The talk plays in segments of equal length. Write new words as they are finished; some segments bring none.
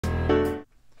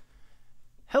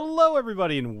Hello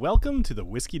everybody and welcome to the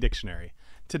Whiskey Dictionary.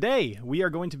 Today we are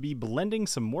going to be blending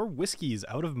some more whiskeys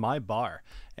out of my bar,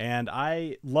 and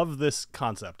I love this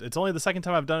concept. It's only the second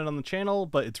time I've done it on the channel,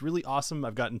 but it's really awesome.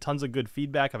 I've gotten tons of good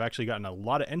feedback. I've actually gotten a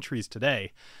lot of entries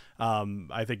today.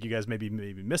 I think you guys maybe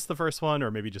missed the first one or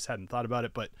maybe just hadn't thought about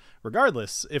it, but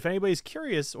regardless, if anybody's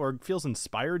curious or feels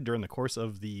inspired during the course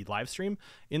of the live stream,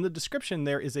 in the description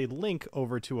there is a link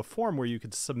over to a form where you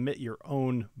could submit your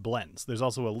own blends. There's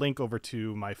also a link over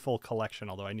to my full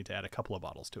collection, although I need to add a couple of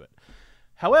bottles to it.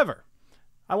 However,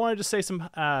 I wanted to say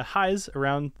some highs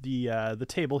around the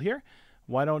table here.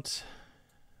 Why don't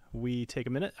we take a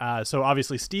minute? So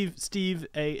obviously Steve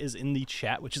A is in the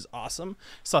chat, which is awesome.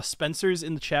 Saw Spencer's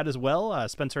in the chat as well.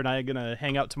 Spencer and I are gonna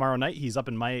hang out tomorrow night. He's up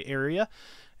in my area,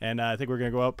 and I think we're gonna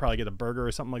go out, probably get a burger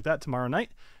or something like that tomorrow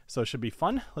night. So it should be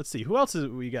fun. Let's see who else is.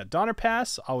 We got Donner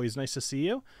Pass. Always nice to see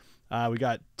you. We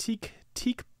got Teak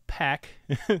Pack.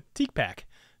 Teak Pack.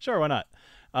 Sure, why not?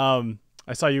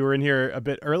 I saw you were in here a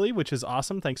bit early, which is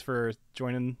awesome. Thanks for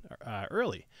joining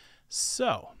early.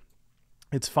 So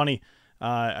it's funny.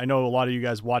 I know a lot of you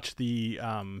guys watch the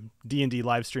D&D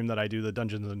live stream that I do, the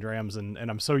Dungeons and Drams, and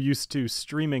I'm so used to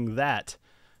streaming that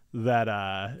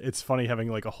it's funny having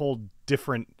like a whole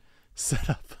different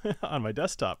setup on my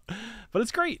desktop. But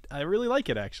it's great. I really like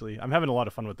it, actually. I'm having a lot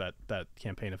of fun with that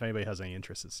campaign. If anybody has any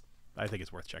interest, I think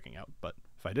it's worth checking out. But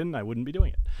if I didn't, I wouldn't be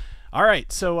doing it. All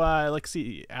right, so let's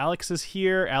see. Alex is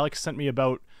here. Alex sent me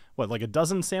about like a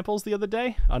dozen samples the other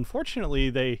day.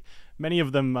 Unfortunately, many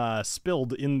of them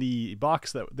spilled in the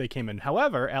box that they came in.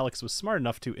 However, Alex was smart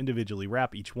enough to individually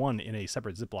wrap each one in a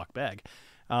separate Ziploc bag.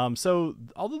 So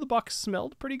although the box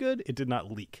smelled pretty good, it did not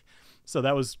leak. So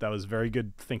that was very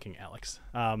good thinking, Alex.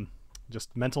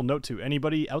 Just mental note to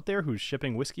anybody out there who's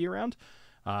shipping whiskey around.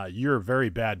 You're very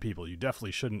bad people. You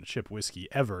definitely shouldn't ship whiskey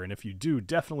ever. And if you do,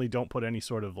 definitely don't put any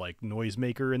sort of like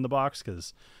noisemaker in the box,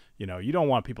 because you know, you don't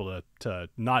want people to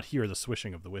not hear the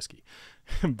swishing of the whiskey.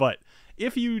 But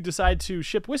if you decide to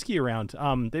ship whiskey around,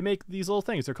 they make these little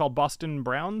things. They're called Boston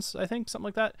Browns, I think, something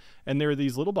like that. And they're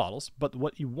these little bottles. But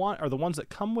what you want are the ones that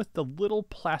come with the little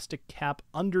plastic cap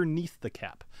underneath the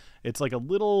cap. It's like a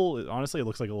little, honestly, it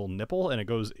looks like a little nipple, and it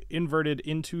goes inverted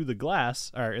into the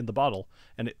glass, or in the bottle,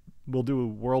 and it will do a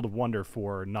world of wonder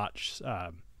for not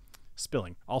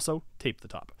spilling. Also, tape the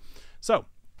top. So,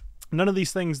 none of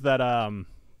these things that,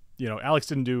 you know, Alex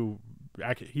didn't do,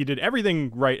 he did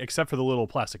everything right except for the little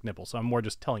plastic nipple, so I'm more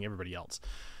just telling everybody else.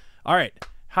 All right,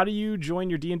 how do you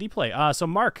join your D&D play? So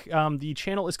Mark, the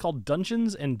channel is called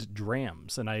Dungeons and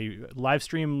Drams, and I live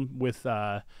stream with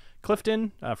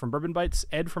Clifton from Bourbon Bites,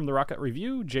 Ed from the Rocket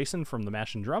Review, Jason from the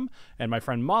Mash and Drum, and my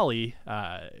friend Molly,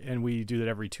 and we do that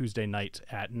every Tuesday night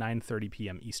at 9:30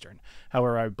 p.m. Eastern.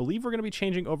 However, I believe we're going to be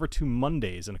changing over to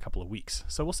Mondays in a couple of weeks,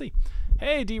 so we'll see.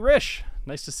 Hey, D-Rish,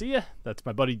 nice to see you. That's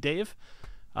my buddy Dave.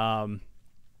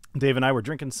 Dave and I were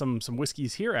drinking some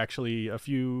whiskeys here actually a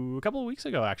couple of weeks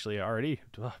ago actually already.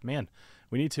 Oh, man,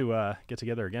 we need to get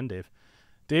together again, Dave.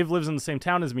 Dave lives in the same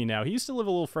town as me now. He used to live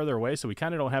a little further away, so we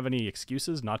kind of don't have any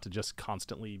excuses not to just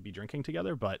constantly be drinking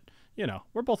together. But, you know,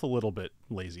 we're both a little bit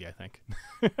lazy, I think.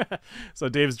 So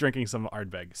Dave's drinking some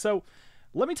Ardbeg. So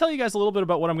let me tell you guys a little bit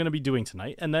about what I'm going to be doing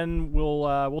tonight, and then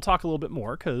we'll talk a little bit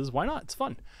more, because why not? It's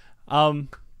fun.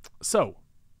 So,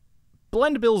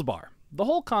 Blend Bill's Bar. The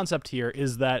whole concept here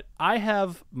is that I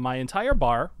have my entire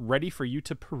bar ready for you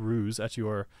to peruse at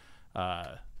your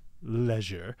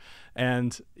leisure,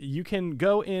 and you can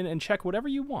go in and check whatever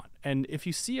you want. And if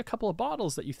you see a couple of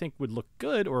bottles that you think would look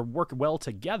good or work well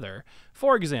together,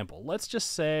 for example, let's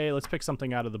pick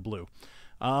something out of the blue.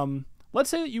 Let's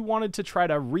say that you wanted to try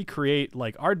to recreate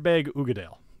like Ardbeg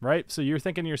Uigeadail, right? So you're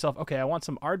thinking to yourself, okay, I want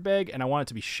some Ardbeg and I want it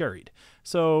to be sherried.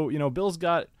 So, you know, Bill's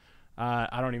got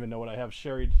I don't even know what I have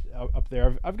sherried up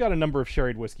there. I've got a number of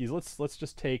sherried whiskeys. Let's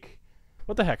just take,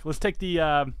 what the heck? Let's take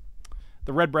the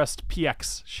Redbreast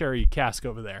PX sherry cask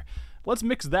over there. Let's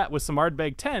mix that with some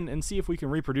Ardbeg 10 and see if we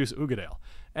can reproduce Uigeadail.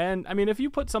 And I mean, if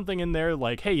you put something in there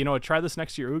like, hey, you know what, try this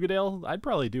next to your Uigeadail, I'd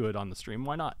probably do it on the stream.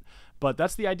 Why not? But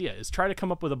that's the idea, is try to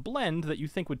come up with a blend that you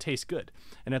think would taste good.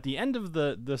 And at the end of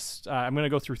this, I'm going to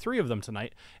go through 3 of them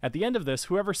tonight. At the end of this,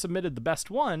 whoever submitted the best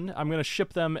one, I'm going to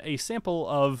ship them a sample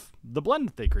of the blend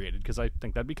that they created, because I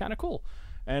think that'd be kind of cool.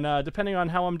 And depending on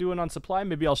how I'm doing on supply,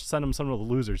 maybe I'll send them some of the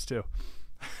losers too.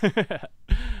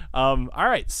 All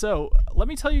right, so let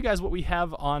me tell you guys what we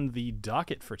have on the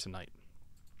docket for tonight.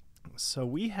 So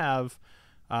we have,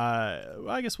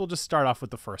 I guess we'll just start off with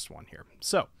the first one here.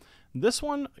 So this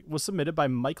one was submitted by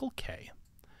Michael K,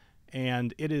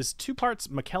 and it is 2 parts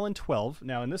Macallan 12.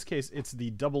 Now in this case, it's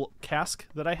the double cask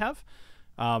that I have.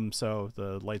 So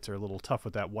the lights are a little tough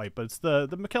with that white, but it's the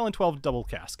Macallan 12 double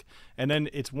cask. And then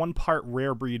it's 1 part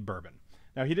rare breed bourbon.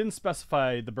 Now, he didn't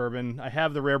specify the bourbon. I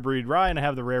have the rare breed rye and I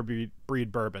have the rare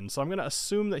breed bourbon. So I'm going to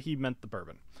assume that he meant the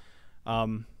bourbon.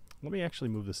 Let me actually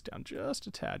move this down just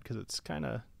a tad because it's kind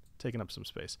of taking up some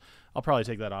space. I'll probably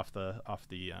take that off the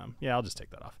yeah, I'll just take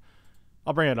that off.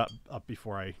 I'll bring it up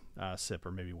before I sip,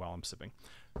 or maybe while I'm sipping.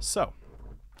 So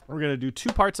we're going to do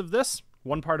 2 parts of this,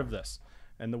 1 part of this.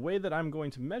 And the way that I'm going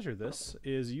to measure this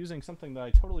is using something that I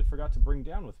totally forgot to bring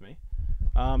down with me.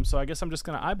 So I guess I'm just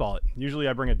going to eyeball it. Usually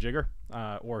I bring a jigger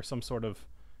or some sort of...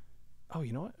 Oh,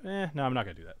 you know what? No, I'm not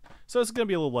going to do that. So it's going to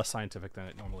be a little less scientific than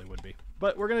it normally would be.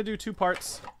 But we're going to do 2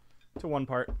 parts to 1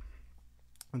 part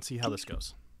and see how this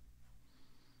goes.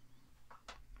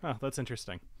 Oh, that's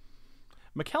interesting.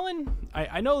 Macallan,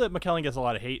 I know that Macallan gets a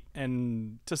lot of hate,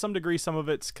 and to some degree some of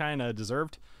it's kind of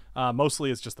deserved.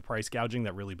 Mostly it's just the price gouging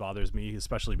that really bothers me,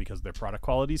 especially because their product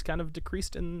quality's kind of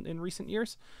decreased in recent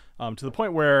years, to the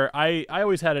point where I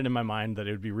always had it in my mind that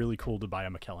it would be really cool to buy a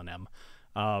Macallan M,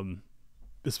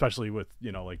 especially with,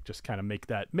 you know, like just kind of make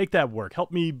that work.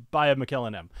 Help me buy a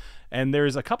Macallan M. And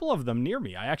there's a couple of them near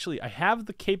me. I have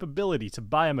the capability to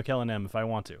buy a Macallan M if I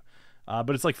want to.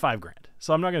 But it's like $5 grand,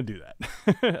 so I'm not going to do that,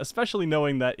 especially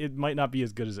knowing that it might not be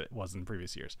as good as it was in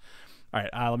previous years. All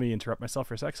right, let me interrupt myself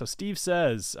for a sec. So Steve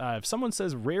says, if someone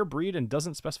says rare breed and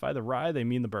doesn't specify the rye, they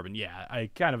mean the bourbon. Yeah, I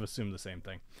kind of assume the same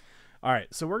thing. All right,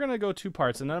 so we're going to go 2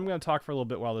 parts, and then I'm going to talk for a little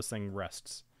bit while this thing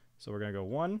rests. So we're going to go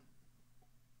 1,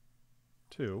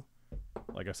 2.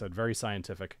 Like I said, very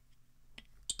scientific.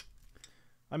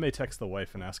 I may text the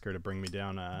wife and ask her to bring me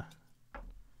down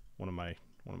one of my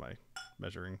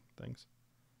measuring things.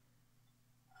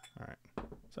 All right,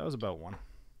 so that was about 1.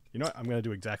 You know what? I'm gonna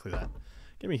do exactly that.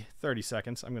 Give me 30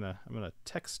 seconds. I'm gonna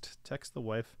text the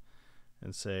wife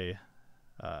and say,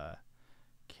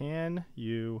 can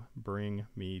you bring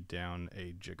me down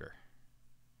a jigger?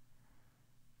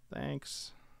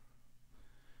 Thanks.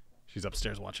 She's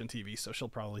upstairs watching TV, so she'll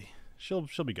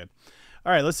be good.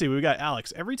 All right, let's see. We got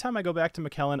Alex. Every time I go back to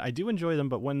Macallan, I do enjoy them,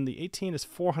 but when the 18 is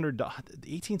 $400,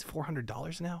 the 18's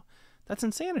 $400 now. That's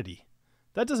insanity.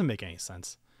 That doesn't make any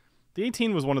sense. The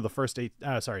 18 was one of the first the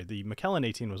Macallan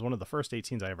 18 was one of the first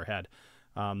 18s I ever had.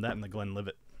 That and the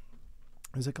Glenlivet.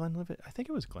 Is it Glenlivet? I think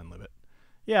it was Glenlivet.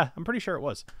 Yeah, I'm pretty sure it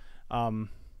was. But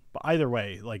either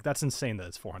way, like, that's insane that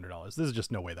it's $400. There's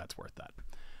just no way that's worth that.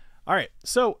 All right,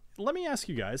 so let me ask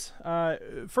you guys.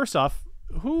 First off,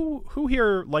 who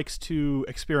here likes to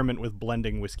experiment with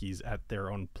blending whiskeys at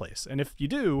their own place? And if you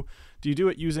do you do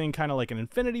it using kind of like an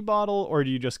infinity bottle, or do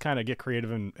you just kind of get creative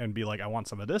and be like, I want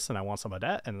some of this and I want some of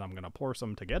that, and I'm going to pour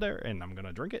some together and I'm going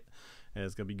to drink it and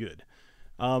it's going to be good?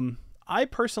 I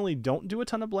personally don't do a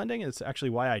ton of blending. It's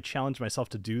actually why I challenged myself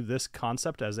to do this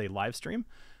concept as a live stream,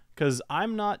 because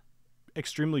I'm not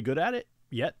extremely good at it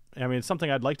yet. I mean, it's something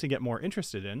I'd like to get more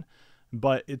interested in,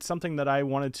 but it's something that I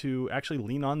wanted to actually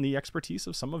lean on the expertise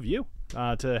of some of you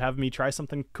to have me try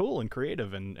something cool and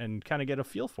creative and kind of get a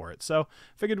feel for it. So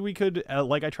figured we could,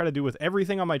 like I try to do with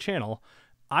everything on my channel,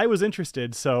 I was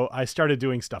interested, so I started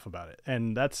doing stuff about it.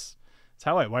 And that's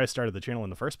why I started the channel in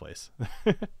the first place.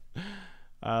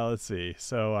 Let's see.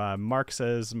 So Mark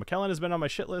says, Macallan has been on my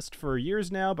shit list for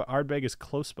years now, but Ardbeg is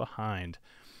close behind.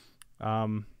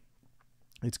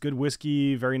 It's good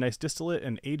whiskey, very nice distillate,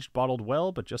 and aged bottled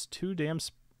well, but just too damn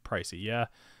pricey. Yeah,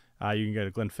 you can get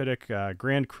a Glenfiddich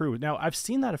Grand Cru. Now, I've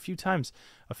seen that a few times,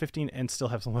 a 15, and still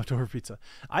have some leftover pizza.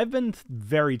 I've been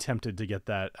very tempted to get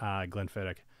that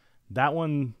Glenfiddich. That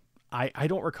one, I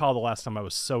don't recall the last time I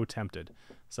was so tempted.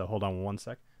 So hold on 1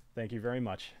 sec. Thank you very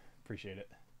much. Appreciate it.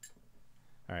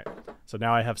 All right, so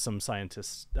now I have some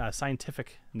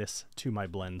scientificness to my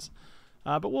blends,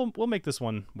 but we'll make this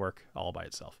one work all by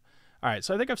itself. All right,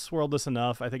 so I think I've swirled this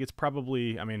enough. I think it's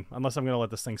probably, I mean, unless I'm going to let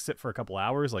this thing sit for a couple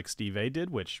hours like Steve A did,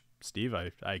 which, Steve,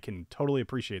 I can totally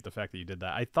appreciate the fact that you did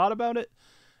that. I thought about it.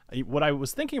 What I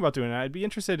was thinking about doing, I'd be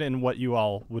interested in what you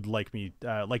all would like me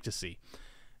like to see.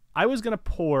 I was going to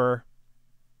pour,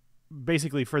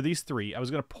 basically for these 3, I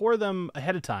was going to pour them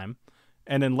ahead of time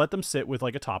and then let them sit with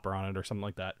like a topper on it or something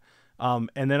like that.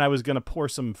 And then I was going to pour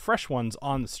some fresh ones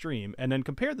on the stream and then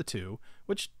compare the 2,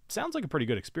 which sounds like a pretty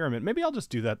good experiment. Maybe I'll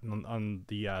just do that on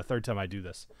the 3rd time I do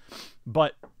this.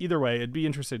 But either way, I'd be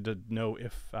interested to know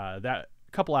if that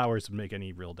couple hours would make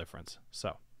any real difference.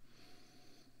 So,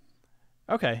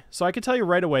 okay. So I can tell you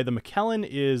right away, the Macallan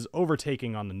is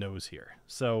overtaking on the nose here.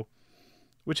 So,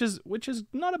 which is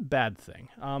not a bad thing.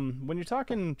 When you're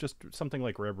talking just something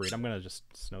like rare breed, I'm going to just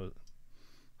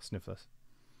sniff this.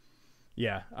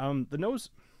 Yeah, the nose,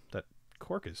 that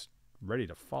cork is ready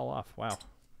to fall off. Wow.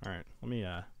 All right, let me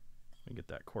Let me get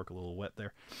that cork a little wet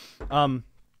there.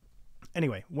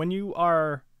 Anyway, when you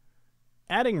are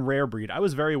adding rare breed, I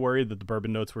was very worried that the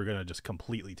bourbon notes were going to just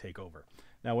completely take over.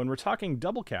 Now, when we're talking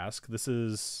double cask, this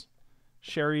is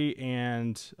sherry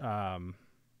and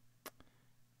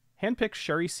handpicked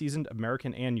sherry seasoned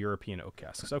American and European oak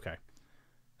casks. Okay.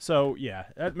 So yeah,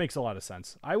 that makes a lot of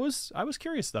sense. I was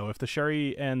curious though if the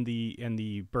sherry and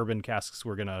the bourbon casks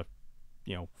were gonna,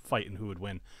 fight and who would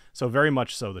win. So very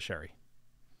much so the sherry.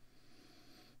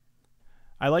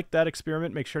 I like that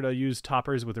experiment. Make sure to use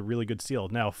toppers with a really good seal.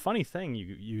 Now, funny thing,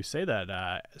 you say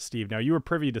that, Steve. Now, you were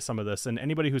privy to some of this, and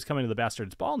anybody who's coming to the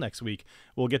Bastards Ball next week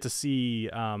will get to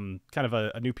see kind of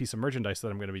a new piece of merchandise that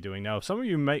I'm going to be doing. Now, some of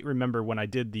you might remember when I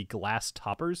did the glass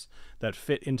toppers that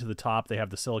fit into the top. They have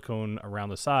the silicone around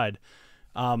the side.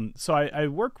 So I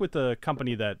work with the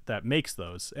company that makes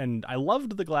those, and I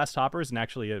loved the glass toppers, and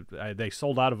actually they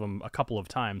sold out of them a couple of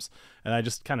times, and I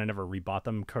just kind of never rebought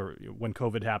them. When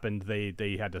COVID happened,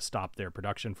 they had to stop their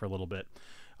production for a little bit,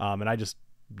 and I just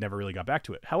never really got back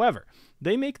to it. However,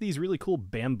 they make these really cool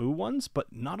bamboo ones, but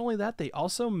not only that, they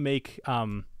also make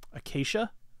acacia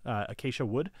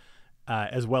wood,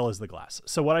 as well as the glass.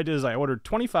 So what I did is I ordered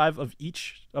 25 of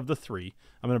each of the three.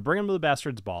 I'm going to bring them to the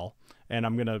Bastards Ball, and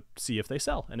I'm going to see if they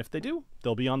sell. And if they do,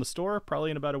 they'll be on the store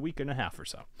probably in about a week and a half or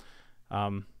so.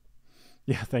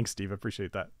 Yeah, thanks, Steve. I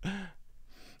appreciate that.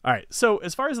 All right, so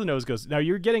as far as the nose goes, now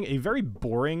you're getting a very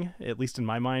boring, at least in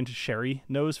my mind, sherry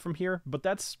nose from here, but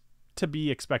that's to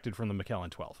be expected from the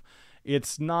Macallan 12.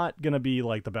 It's not going to be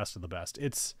like the best of the best.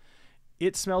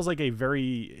 It smells like a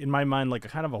very, in my mind, like a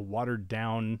kind of a watered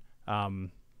down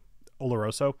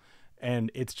Oloroso,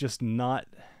 and it's just not,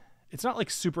 it's not like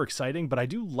super exciting, but I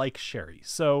do like sherry.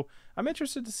 So I'm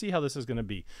interested to see how this is going to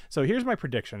be. So here's my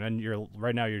prediction, and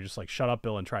right now you're just like, shut up,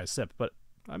 Bill, and try a sip, but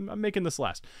I'm making this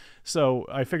last. So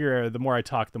I figure the more I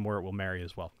talk, the more it will marry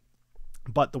as well.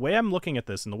 But the way I'm looking at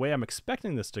this and the way I'm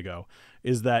expecting this to go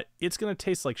is that it's going to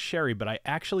taste like sherry, but I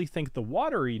actually think the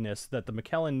wateriness that the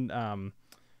Macallan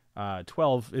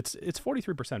 12, it's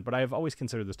 43%, but I have always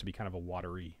considered this to be kind of a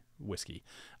watery whiskey.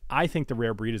 I think the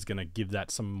rare breed is going to give that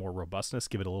some more robustness,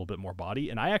 give it a little bit more body,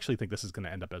 and I actually think this is going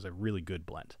to end up as a really good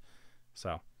blend.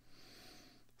 So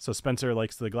Spencer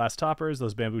likes the glass toppers.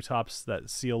 Those bamboo tops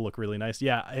that seal look really nice.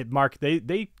 Yeah, Mark,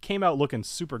 they came out looking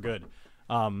super good.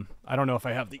 I don't know if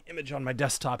I have the image on my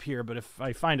desktop here, but if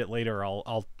I find it later,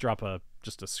 I'll drop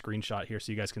just a screenshot here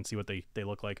so you guys can see what they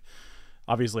look like.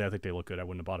 Obviously, I think they look good. I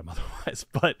wouldn't have bought them otherwise,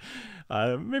 but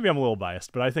maybe I'm a little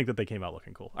biased, but I think that they came out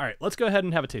looking cool. All right, let's go ahead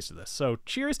and have a taste of this. So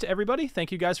cheers to everybody.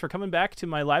 Thank you guys for coming back to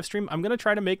my live stream. I'm going to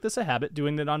try to make this a habit,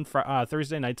 doing it on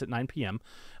Thursday nights at 9 p.m.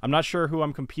 I'm not sure who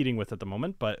I'm competing with at the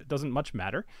moment, but it doesn't much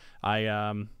matter.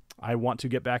 I want to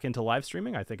get back into live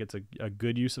streaming. I think it's a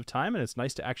good use of time, and it's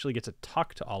nice to actually get to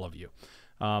talk to all of you.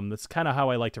 That's kind of how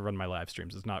I like to run my live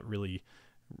streams. It's not really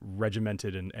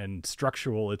regimented and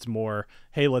structural. It's more,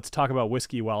 hey, let's talk about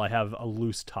whiskey while I have a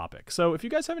loose topic. So if you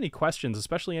guys have any questions,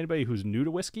 especially anybody who's new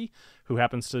to whiskey, who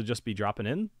happens to just be dropping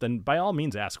in, then by all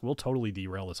means ask. We'll totally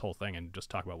derail this whole thing and just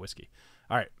talk about whiskey.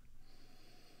 All right.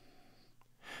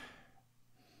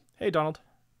 Hey, Donald.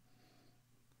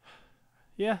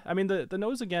 Yeah, I mean, the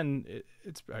nose, again,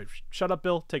 it's shut up,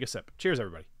 Bill. Take a sip. Cheers,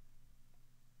 everybody.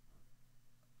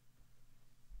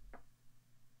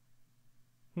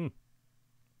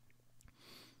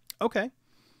 Okay,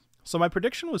 so my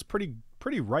prediction was pretty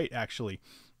right, actually.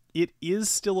 It is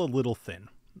still a little thin,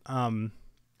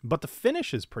 but the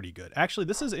finish is pretty good. Actually,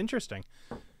 this is interesting.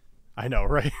 I know,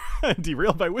 right?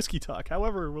 Derailed by whiskey talk.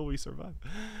 However, will we survive?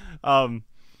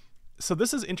 So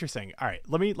this is interesting. All right,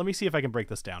 let me see if I can break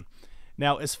this down.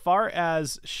 Now, as far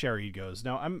as sherry goes,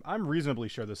 now I'm reasonably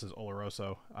sure this is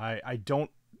Oloroso. I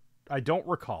don't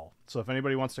recall. So if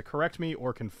anybody wants to correct me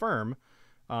or confirm,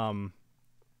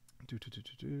 it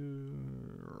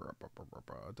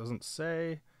doesn't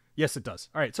say. Yes, it does.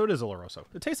 All right, so it is Oloroso.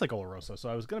 It tastes like Oloroso, so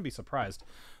I was going to be surprised,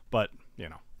 but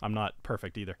I'm not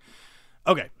perfect either.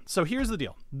 Okay, so here's the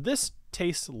deal. This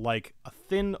tastes like a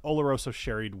thin Oloroso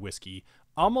sherried whiskey,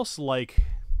 almost like,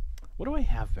 what do I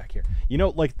have back here?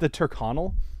 Like the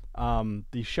Tyrconnell,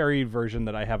 the sherried version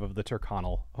that I have of the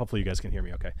Tyrconnell. Hopefully you guys can hear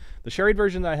me okay. The sherried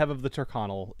version that I have of the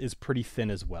Tyrconnell is pretty thin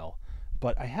as well,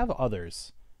 but I have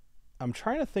others. I'm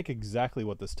trying to think exactly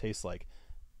what this tastes like.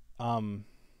 I'm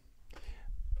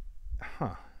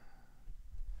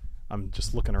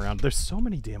just looking around. There's so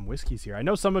many damn whiskeys here. I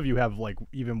know some of you have like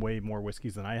even way more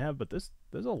whiskeys than I have, but there's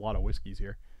a lot of whiskeys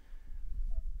here.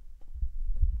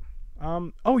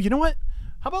 Oh, you know what?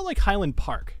 How about like Highland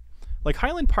Park? Like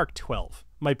Highland Park 12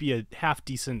 might be a half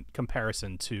decent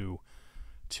comparison to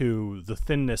the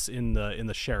thinness in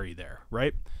the sherry there,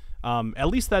 right? At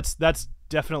least that's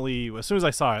definitely, as soon as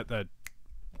I saw it,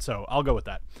 so I'll go with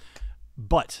that.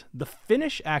 But the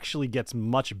finish actually gets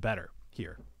much better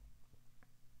here.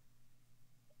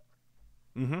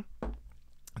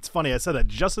 It's funny, I said that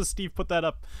just as Steve put that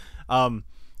up.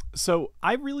 So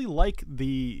I really like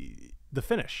the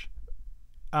finish.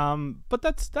 But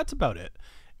that's about it.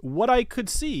 What I could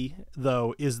see,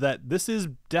 though, is that this is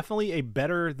definitely a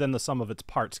better than the sum of its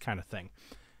parts kind of thing.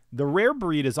 The rare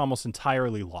breed is almost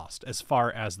entirely lost as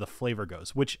far as the flavor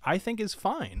goes, which I think is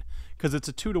fine because it's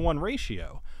a 2-to-1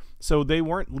 ratio. So they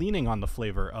weren't leaning on the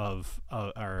flavor of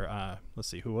let's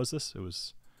see, who was this? It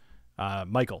was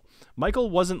Michael. Michael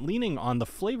wasn't leaning on the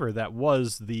flavor that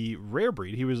was the rare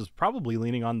breed. He was probably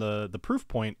leaning on the proof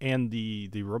point and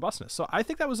the robustness. So I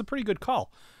think that was a pretty good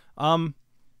call.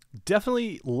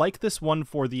 Definitely like this one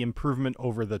for the improvement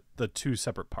over the two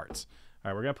separate parts. All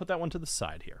right, we're going to put that one to the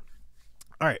side here.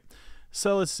 All right,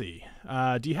 so let's see.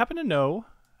 Do you happen to know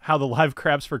how the live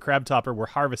crabs for Crab Topper were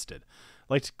harvested?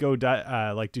 Like to go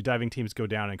do diving teams go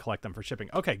down and collect them for shipping?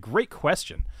 Okay, great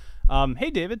question. Hey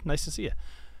David, nice to see you.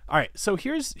 All right, so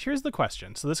here's the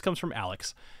question. So this comes from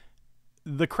Alex.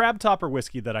 The Crab Topper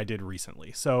whiskey that I did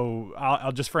recently. So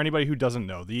I'll just, for anybody who doesn't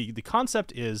know, the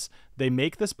concept is they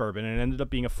make this bourbon, and it ended up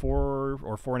being a 4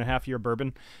 or 4.5 year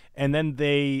bourbon, and then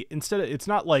they, instead of, it's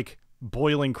not like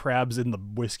boiling crabs in the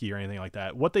whiskey or anything like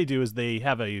that. What they do is they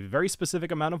have a very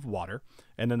specific amount of water,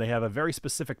 and then they have a very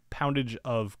specific poundage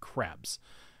of crabs.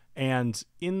 And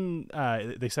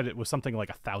they said it was something like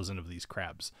 1,000 of these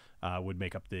crabs would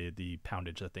make up the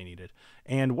poundage that they needed.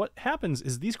 And what happens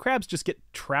is these crabs just get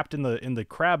trapped in the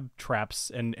crab traps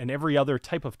and every other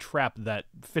type of trap that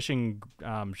fishing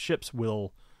ships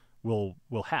will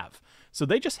have. So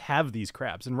they just have these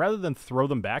crabs, and rather than throw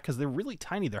them back, because they're really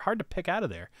tiny, they're hard to pick out of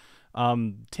there.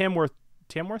 Tamworth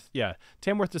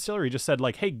Distillery just said,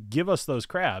 like, hey, give us those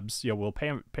crabs. We'll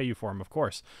pay you for them, of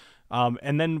course.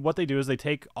 And then what they do is they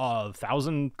take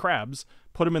 1,000 crabs,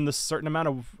 put them in this certain amount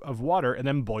of water, and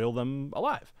then boil them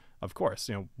alive. Of course,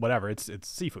 whatever, it's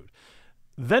seafood.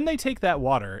 Then they take that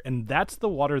water, and that's the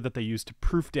water that they use to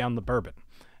proof down the bourbon.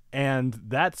 And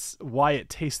that's why it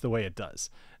tastes the way it does.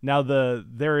 Now,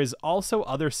 there is also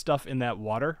other stuff in that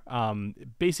water.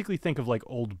 Basically, think of like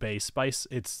Old Bay spice.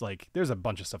 It's like there's a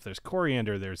bunch of stuff. There's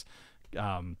coriander. There's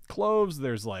cloves.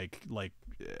 There's like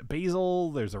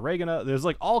basil. There's oregano. There's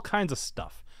like all kinds of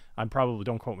stuff.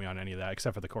 Don't quote me on any of that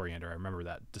except for the coriander. I remember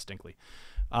that distinctly.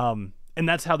 And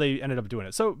that's how they ended up doing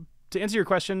it. So to answer your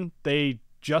question, they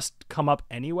just come up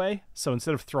anyway. So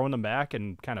instead of throwing them back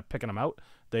and kind of picking them out,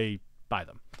 they buy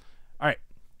them. All right.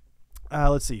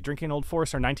 Let's see. Drinking Old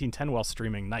Forester 1910 while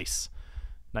streaming. Nice.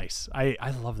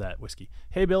 I love that whiskey.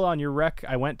 Hey, Bill, on your rec,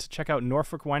 I went to check out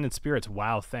Norfolk Wine and Spirits.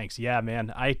 Wow, thanks. Yeah,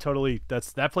 man.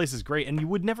 That place is great, and you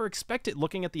would never expect it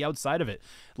looking at the outside of it.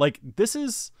 Like, this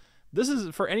is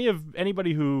for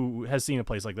anybody who has seen a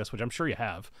place like this, which I'm sure you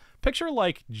have. Picture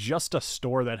like just a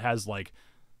store that has like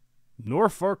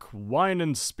Norfolk Wine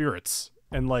and Spirits.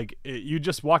 And like you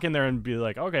just walk in there and be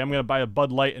like, okay, I'm going to buy a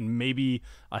Bud Light and maybe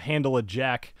a handle of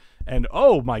Jack. And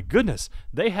oh my goodness,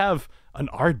 they have an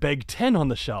Ardbeg 10 on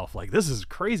the shelf. Like, this is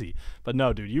crazy. But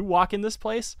no, dude, you walk in this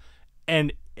place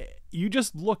and you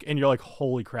just look and you're like,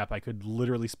 holy crap, I could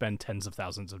literally spend tens of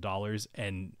thousands of dollars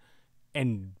and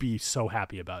be so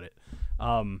happy about it.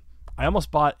 I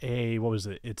almost bought what was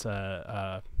it? It's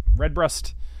a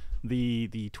Redbreast,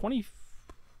 the 20,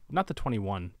 not the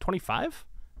 21, 25?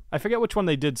 I forget which one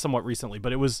they did somewhat recently,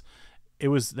 but it was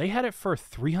they had it for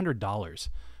 $300,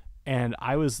 and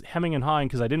I was hemming and hawing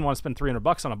because I didn't want to spend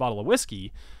 $300 on a bottle of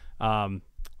whiskey.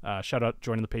 Shout out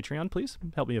joining the Patreon, please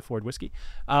help me afford whiskey.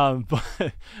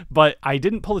 But I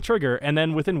didn't pull the trigger, and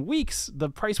then within weeks the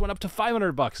price went up to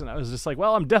 $500, and I was just like,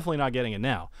 well, I'm definitely not getting it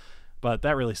now. But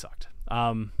that really sucked.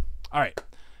 All right.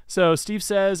 So Steve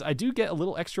says, I do get a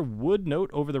little extra wood note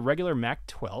over the regular Mac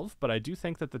 12, but I do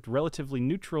think that the relatively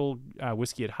neutral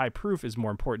whiskey at high proof is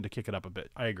more important to kick it up a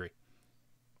bit. I agree.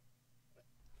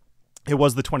 It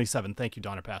was the 27. Thank you,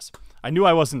 Donner Pass. I knew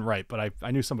I wasn't right, but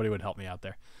I knew somebody would help me out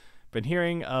there. Been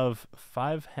hearing of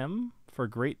 5 Hem for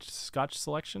great Scotch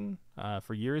selection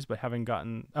for years, but haven't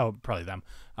gotten... Oh, probably them.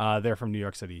 They're from New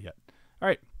York City yet. All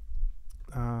right.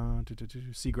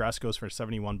 Seagrass goes for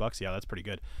 $71. Yeah, that's pretty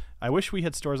good. I wish we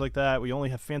had stores like that. We only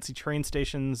have fancy train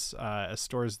stations as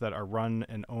stores that are run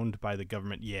and owned by the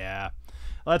government. Yeah,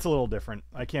 well, that's a little different.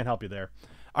 I can't help you there.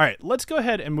 All right, let's go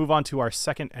ahead and move on to our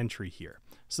second entry here.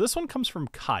 So this one comes from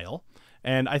Kyle,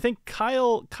 and I think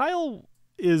Kyle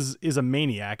is a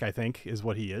maniac, I think, is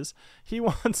what he is. He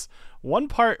wants 1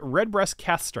 part Redbreast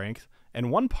Cask Strength and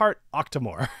 1 part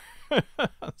Octomore.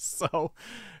 So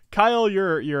Kyle,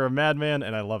 you're a madman,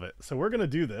 and I love it. So we're gonna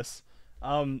do this.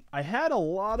 I had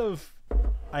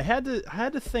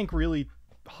to think really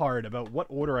hard about what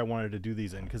order I wanted to do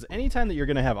these in, because anytime that you're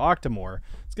gonna have Octomore,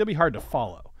 it's gonna be hard to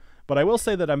follow. But I will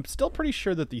say that I'm still pretty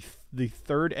sure that the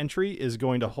third entry is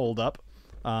going to hold up,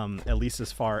 at least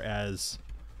as far as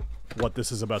what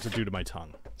this is about to do to my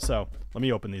tongue. So let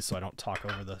me open these so I don't talk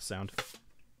over the sound.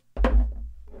 All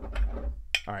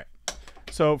right.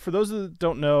 So for those that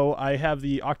don't know, I have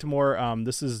the Octomore.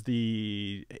 This is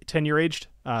the 10-year aged.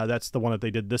 That's the one that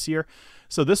they did this year.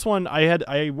 So this one,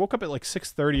 I woke up at like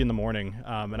 6:30 in the morning,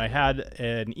 and I had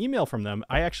an email from them.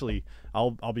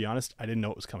 I'll be honest, I didn't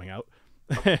know it was coming out.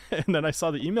 And then I saw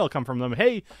the email come from them.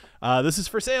 Hey, this is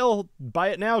for sale. Buy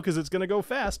it now because it's going to go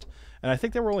fast. And I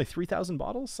think there were only 3,000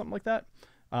 bottles, something like that.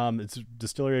 It's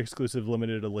distillery exclusive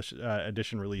limited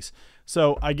edition release.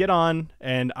 So I get on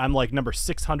and I'm like number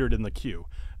 600 in the queue.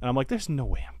 And I'm like, there's no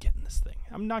way I'm getting this thing.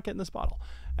 I'm not getting this bottle.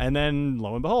 And then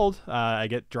lo and behold, I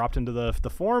get dropped into the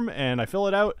form and I fill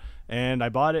it out and I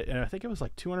bought it. And I think it was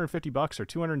like $250 or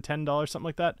 $210, something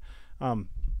like that. And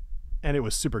it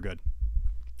was super good.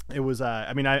 It was,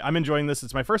 I'm enjoying this.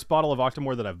 It's my first bottle of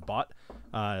Octomore that I've bought.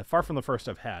 Far from the first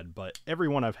I've had, but every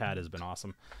one I've had has been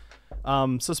awesome.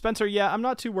 So Spencer, yeah, I'm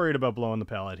not too worried about blowing the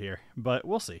palate here, but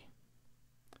we'll see.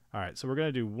 All right, so we're going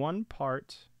to do 1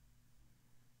 part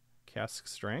cask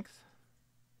strength.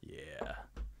 Yeah.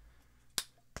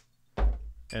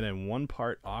 And then 1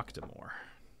 part Octomore.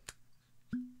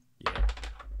 Yeah.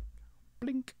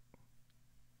 Blink.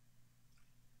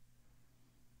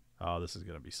 Oh, this is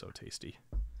going to be so tasty.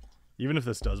 Even if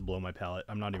this does blow my palate,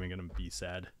 I'm not even going to be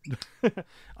sad.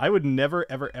 I would never,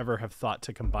 ever, ever have thought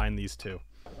to combine these two.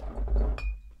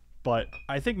 But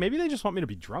I think maybe they just want me to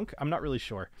be drunk. I'm not really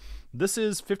sure. This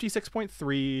is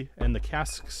 56.3, and the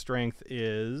cask strength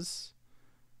is...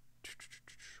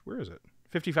 Where is it?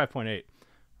 55.8.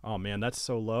 Oh, man, that's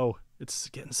so low. It's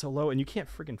getting so low, and you can't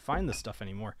freaking find this stuff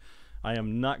anymore. I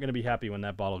am not going to be happy when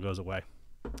that bottle goes away.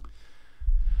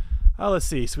 Let's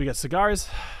see. So we got cigars.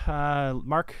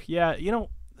 Mark, yeah, you know,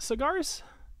 cigars...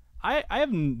 I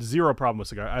have zero problem with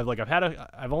cigars.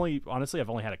 I've only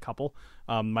had a couple.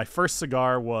 My first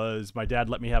cigar was my dad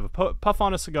let me have a puff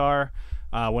on a cigar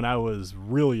when I was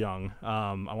real young.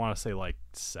 I want to say like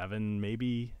 7,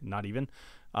 maybe, not even.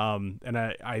 And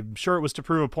I'm sure it was to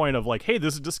prove a point of like, hey,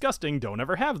 this is disgusting. Don't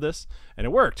ever have this. And it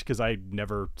worked because I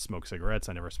never smoked cigarettes.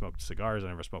 I never smoked cigars. I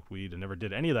never smoked weed. I never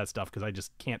did any of that stuff because I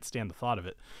just can't stand the thought of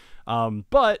it.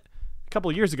 But a couple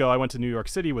of years ago, I went to New York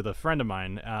City with a friend of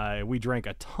mine. We drank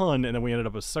a ton, and then we ended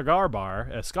up at a cigar bar,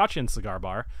 a Scotch and cigar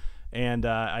bar, and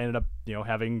I ended up,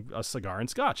 having a cigar and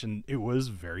scotch, and it was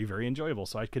very, very enjoyable.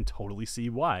 So I can totally see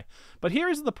why. But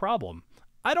here's the problem: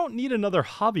 I don't need another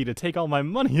hobby to take all my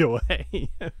money away,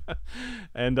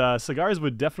 and cigars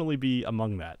would definitely be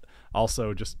among that.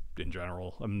 Also, just in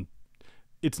general,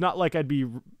 it's not like I'd be,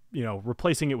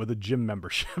 replacing it with a gym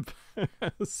membership,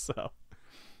 so.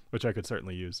 Which I could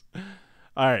certainly use.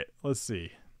 All right, let's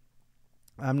see.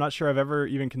 I'm not sure I've ever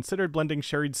even considered blending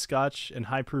sherried scotch and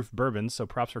high-proof bourbon, so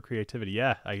props for creativity.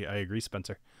 Yeah, I agree,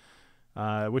 Spencer.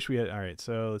 I wish we had... All right,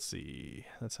 so let's see.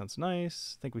 That sounds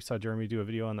nice. I think we saw Jeremy do a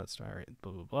video on that story. All right,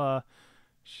 blah, blah, blah.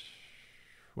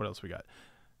 What else we got?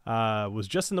 Was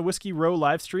just in the Whiskey Row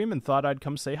live stream and thought I'd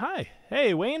come say hi.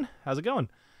 Hey, Wayne, how's it going?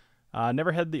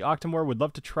 Never had the Octomore. Would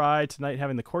love to try tonight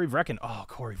having the Corey Vrecken. Oh,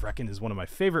 Corey Vrecken is one of my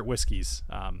favorite whiskeys.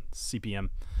 CPM.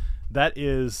 That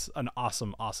is an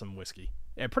awesome, awesome whiskey.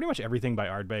 Yeah, pretty much everything by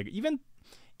Ardbeg.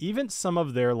 Even some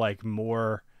of their like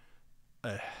more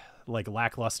like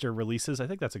lackluster releases. I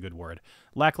think that's a good word.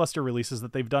 Lackluster releases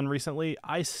that they've done recently.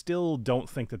 I still don't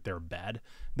think that they're bad.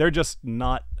 They're just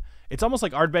not. It's almost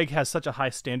like Ardbeg has such a high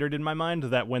standard in my mind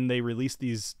that when they release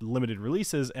these limited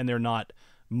releases and they're not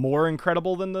more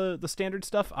incredible than the standard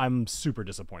stuff, I'm super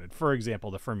disappointed. For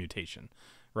example, the Fermutation,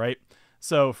 right?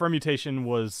 So Fermutation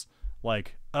was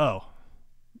like, oh,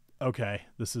 okay,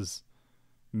 this is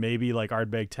maybe like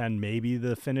Ardbeg 10. Maybe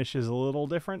the finish is a little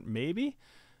different. Maybe.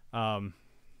 I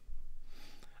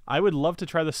would love to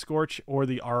try the Scorch or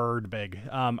the Ardbeg.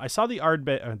 I saw the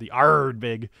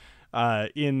Ardbeg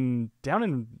down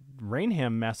in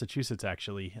Rainham, Massachusetts,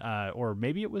 actually, or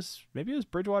maybe it was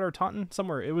Bridgewater or Taunton,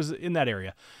 somewhere. It was in that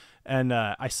area, and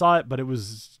I saw it, but it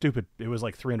was stupid. It was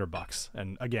like $300,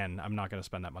 and again, I'm not going to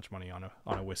spend that much money on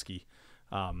a whiskey,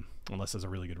 unless there's a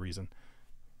really good reason.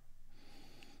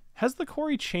 Has the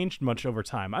Corey changed much over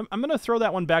time? I'm going to throw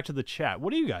that one back to the chat.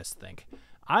 What do you guys think?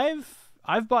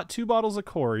 I've bought 2 bottles of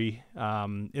Corey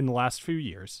in the last few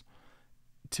years.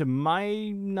 To my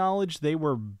knowledge, they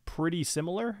were pretty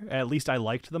similar. At least I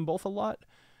liked them both a lot.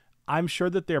 I'm sure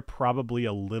that they're probably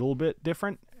a little bit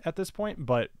different. at this point,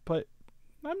 but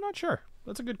I'm not sure.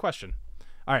 That's a good question.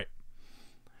 All right.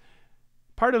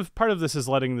 Part of this is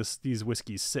letting these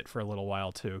whiskeys sit for a little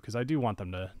while too, because I do want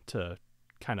them to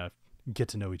kind of get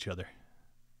to know each other.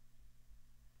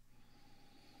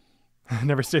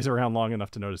 Never stays around long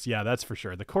enough to notice. Yeah, that's for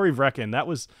sure. The Corey Vrecken, that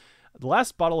was the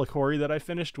last bottle of Corey that I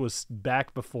finished was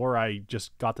back before I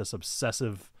just got this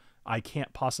obsessive, I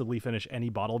can't possibly finish any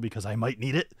bottle because I might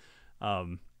need it. I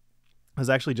was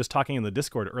actually just talking in the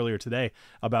Discord earlier today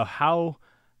about how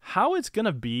it's going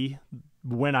to be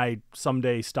when I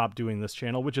someday stop doing this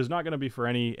channel, which is not going to be for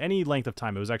any length of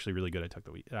time. It was actually really good. I took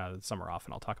the summer off,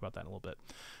 and I'll talk about that in a little bit.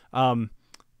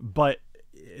 But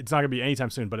it's not going to be anytime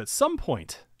soon. But at some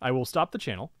point, I will stop the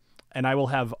channel, and I will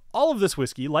have all of this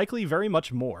whiskey, likely very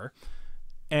much more,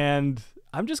 and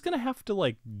I'm just going to have to,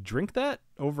 like, drink that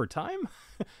over time.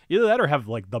 Either that or have,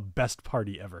 like, the best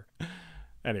party ever.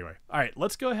 Anyway, all right,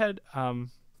 let's go ahead.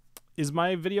 Is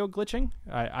my video glitching?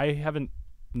 I haven't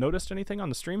noticed anything on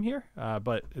the stream here,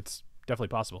 but it's definitely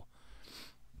possible.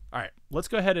 All right, let's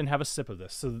go ahead and have a sip of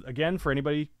this. So again, for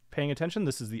anybody paying attention,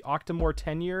 this is the Octomore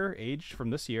 10-year aged from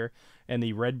this year and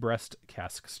the Redbreast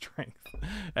cask strength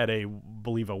at I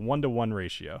believe a 1-to-1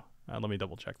 ratio. Let me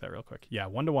double check that real quick. Yeah,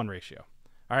 1-to-1 ratio.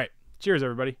 All right, cheers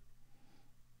everybody.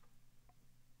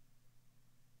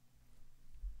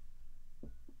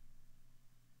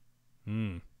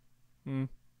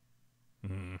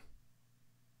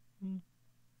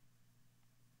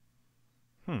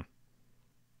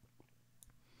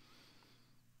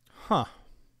 Huh.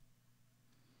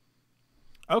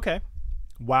 Okay.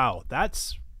 Wow,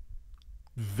 that's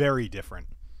very different.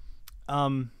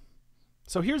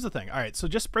 So here's the thing. All right, so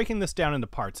just breaking this down into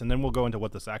parts, and then we'll go into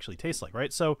what this actually tastes like,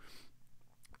 right? So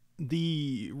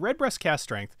the Redbreast cask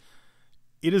strength,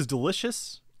 it is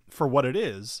delicious for what it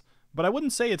is, but I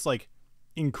wouldn't say it's like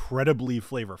incredibly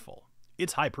flavorful.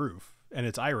 It's high proof, and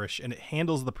it's Irish, and it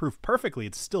handles the proof perfectly.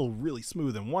 It's still really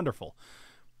smooth and wonderful.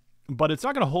 But it's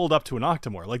not going to hold up to an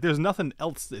Octomore. Like, there's nothing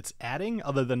else it's adding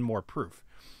other than more proof.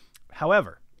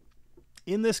 However,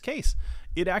 in this case,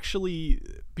 it actually,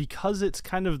 because it's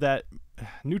kind of that,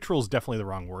 neutral is definitely the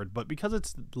wrong word, but because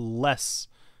it's less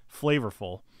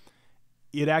flavorful,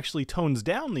 it actually tones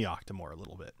down the Octomore a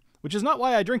little bit, which is not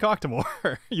why I drink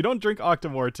Octomore. You don't drink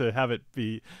Octomore to have it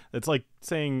be, it's like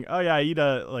saying, oh yeah, I eat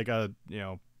what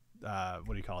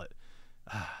do you call it?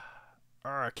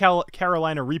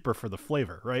 Carolina Reaper for the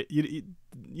flavor, right?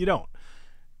 You don't.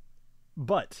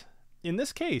 But in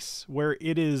this case, where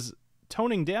it is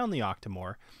toning down the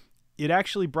Octomore, it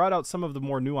actually brought out some of the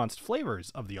more nuanced flavors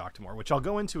of the Octomore, which I'll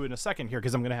go into in a second here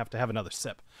because I'm going to have another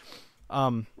sip.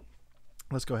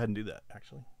 Let's go ahead and do that,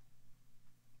 actually.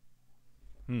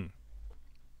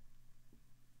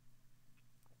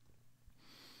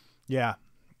 Yeah,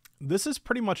 this is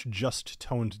pretty much just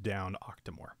toned down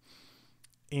Octomore.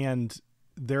 And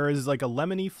there is like a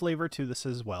lemony flavor to this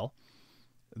as well.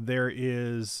 There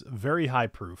is very high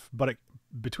proof, but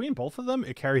between both of them,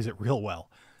 it carries it real well.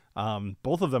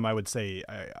 Both of them, I would say,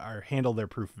 handle their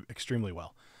proof extremely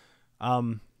well.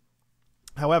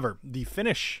 However, the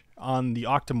finish on the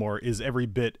Octomore is every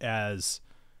bit as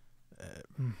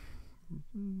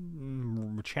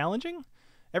challenging.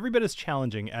 Every bit as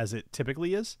challenging as it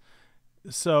typically is.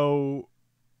 So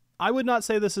I would not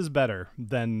say this is better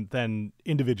than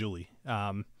individually.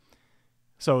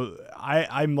 So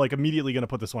I'm like immediately going to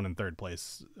put this one in third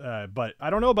place. But I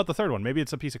don't know about the third one. Maybe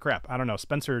it's a piece of crap. I don't know.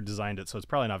 Spencer designed it, so it's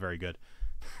probably not very good.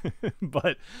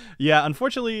 But yeah,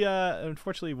 unfortunately,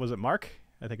 was it Mark?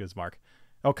 I think it was Mark.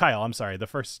 Oh, Kyle. I'm sorry. The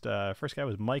first guy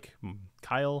was Mike.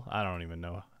 Kyle. I don't even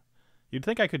know. You'd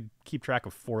think I could keep track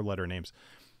of 4-letter names.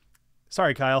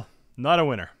 Sorry, Kyle. Not a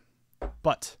winner.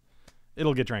 But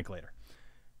it'll get drank later.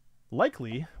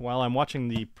 Likely, while I'm watching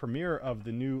the premiere of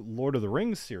the new Lord of the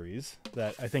Rings series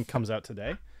that I think comes out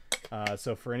today.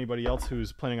 So for anybody else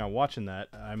who's planning on watching that,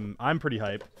 I'm pretty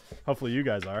hyped. Hopefully you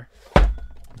guys are.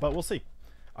 But we'll see.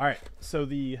 All right, so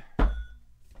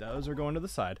those are going to the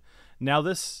side. Now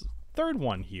this third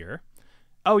one here.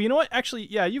 Oh, you know what? Actually,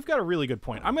 yeah, you've got a really good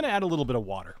point. I'm going to add a little bit of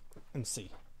water and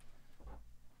see.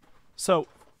 So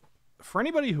for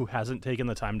anybody who hasn't taken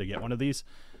the time to get one of these,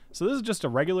 so this is just a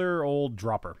regular old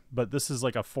dropper, but this is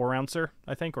like a 4-ouncer,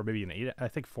 I think, or maybe an 8, I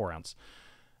think 4-ounce.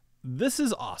 This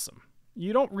is awesome.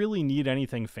 You don't really need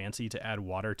anything fancy to add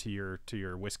water to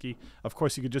your whiskey. Of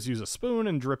course, you could just use a spoon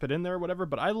and drip it in there or whatever,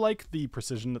 but I like the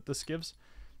precision that this gives.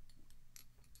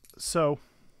 So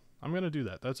I'm going to do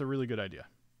that. That's a really good idea.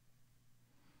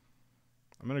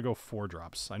 I'm going to go 4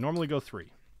 drops. I normally go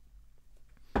 3.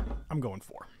 I'm going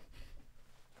 4.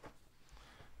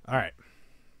 All right.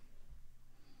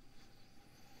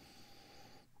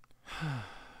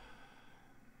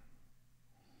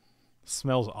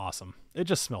 smells awesome. It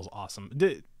just smells awesome.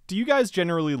 Do you guys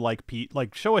generally like peat?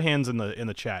 Like, show of hands in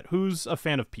the chat. Who's a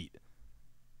fan of peat?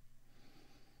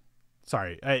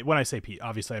 Sorry, when I say peat,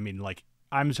 obviously I mean like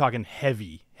I'm talking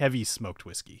heavy smoked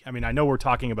whiskey. I mean, I know we're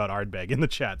talking about Ardbeg in the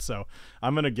chat, so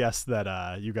I'm gonna guess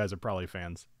that you guys are probably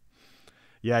fans.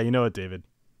 Yeah, you know it, David.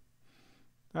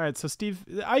 All right, so Steve,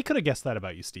 I could have guessed that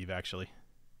about you, Steve, actually.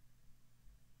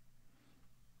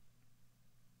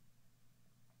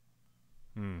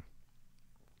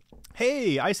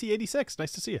 Hey, IC86,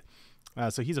 nice to see you.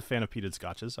 So he's a fan of peated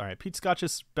scotches. All right, peat scotch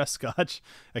is best scotch,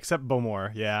 except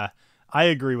Bowmore. Yeah, I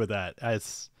agree with that.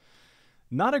 It's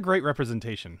not a great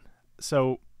representation.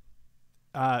 So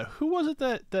who was it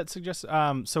that suggested?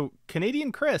 So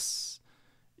Canadian Chris,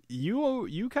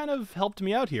 you kind of helped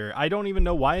me out here. I don't even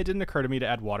know why it didn't occur to me to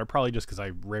add water. Probably just because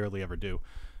I rarely ever do.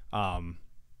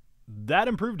 That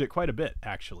improved it quite a bit,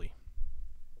 actually.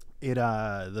 It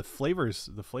the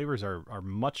flavors are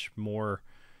much more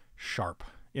sharp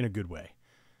in a good way.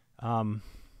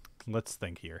 Let's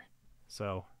think here.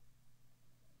 So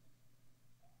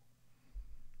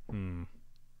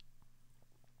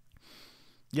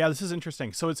yeah, this is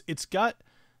interesting. So it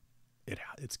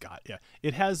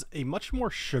has a much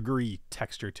more sugary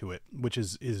texture to it, which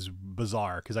is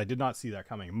bizarre because I did not see that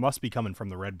coming. It must be coming from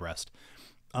the Redbreast.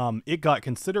 It got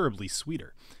considerably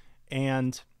sweeter,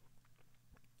 and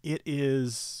it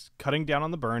is cutting down on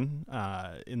the burn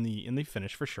in the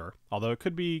finish for sure. Although it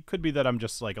could be that I'm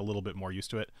just like a little bit more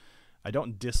used to it. I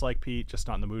don't dislike peat, just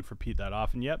not in the mood for peat that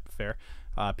often. Yep, fair.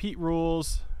 Peat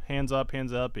rules. Hands up,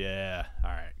 hands up. Yeah. All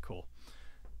right, cool.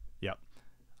 Yep.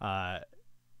 I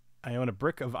own a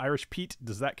brick of Irish peat.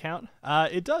 Does that count?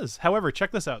 It does. However,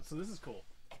 check this out. So this is cool.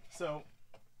 So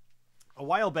a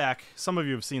while back, some of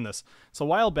you have seen this. So a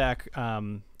while back,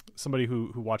 somebody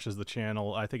who watches the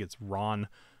channel, I think it's Ron.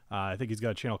 I think he's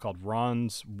got a channel called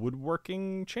Ron's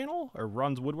Woodworking Channel, or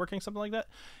Ron's Woodworking, something like that.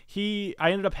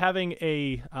 I ended up having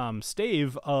a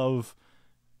stave of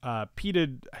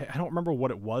peated, I don't remember what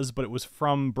it was, but it was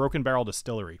from Broken Barrel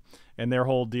Distillery. And their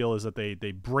whole deal is that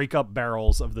they break up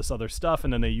barrels of this other stuff,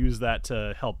 and then they use that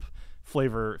to help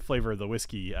flavor the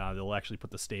whiskey. They'll actually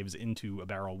put the staves into a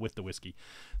barrel with the whiskey.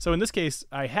 So in this case,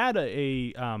 I had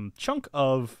a chunk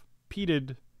of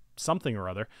peated something or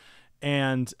other,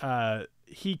 and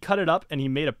he cut it up and he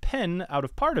made a pen out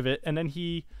of part of it, and then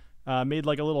he made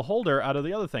like a little holder out of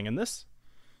the other thing. And this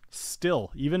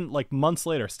still, even like months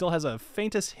later, still has a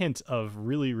faintest hint of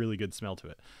really, really good smell to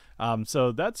it.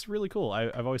 So that's really cool.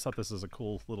 I've always thought this is a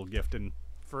cool little gift, and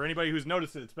for anybody who's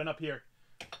noticed it, it's been up here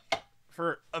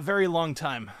for a very long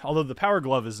time, although the Power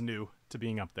Glove is new to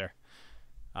being up there.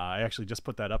 I actually just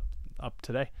put that up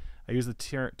today. I use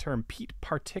the term peat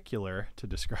particular to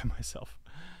describe myself.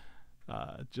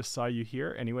 Just saw you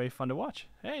here. Anyway, fun to watch.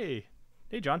 Hey,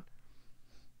 John.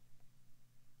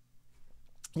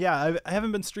 Yeah, I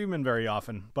haven't been streaming very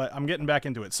often, but I'm getting back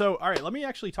into it. So, all right, let me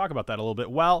actually talk about that a little bit.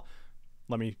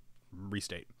 Let me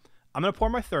restate. I'm going to pour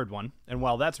my third one, and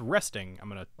while that's resting, I'm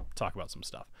going to talk about some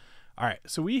stuff. All right,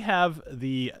 so we have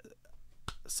the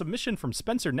submission from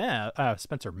Spencer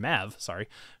Mav, sorry,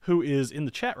 who is in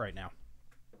the chat right now.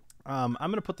 I'm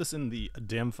going to put this in the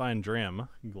Damn Fine Dram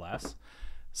glass.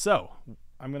 So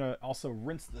I'm going to also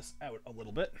rinse this out a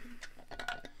little bit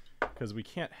because we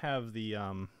can't have the...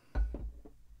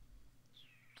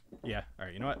 Yeah, all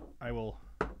right, you know what? I will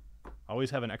always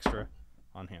have an extra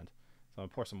on hand. So I'm going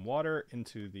to pour some water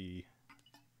into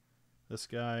this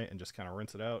guy and just kind of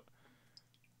rinse it out.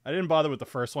 I didn't bother with the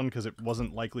first one because it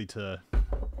wasn't likely to,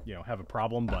 have a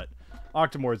problem, but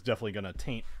Octomore is definitely going to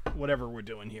taint whatever we're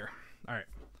doing here. All right.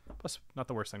 Plus, not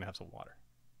the worst thing to have some water.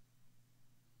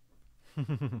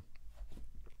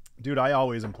 Dude, I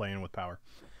always am playing with power.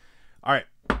 All right,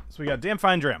 so we got Damn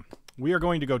Fine Dram. We are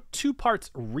going to go 2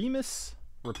 parts Remus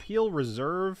Repeal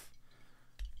Reserve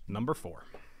number 4.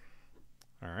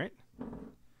 All right.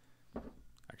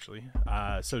 Actually,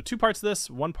 so 2 parts of this,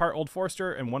 1 part Old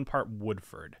Forester and 1 part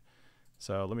Woodford.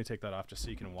 So let me take that off just so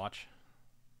you can watch.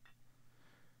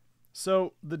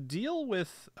 So the deal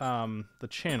with the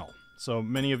channel. So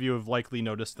many of you have likely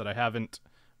noticed that I haven't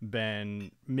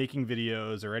been making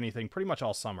videos or anything pretty much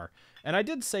all summer. And I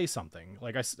did say something.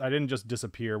 Like, I didn't just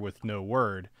disappear with no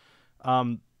word.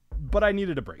 But I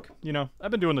needed a break.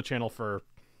 I've been doing the channel for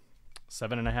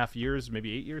 7.5 years,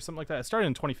 maybe 8 years, something like that. I started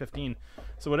in 2015,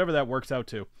 so whatever that works out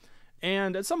to.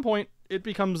 And at some point, it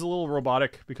becomes a little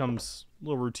robotic, becomes a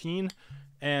little routine,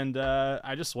 and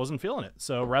I just wasn't feeling it.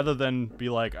 So rather than be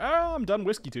like, oh, I'm done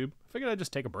WhiskeyTube, I figured I'd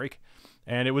just take a break.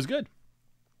 And it was good.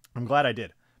 I'm glad I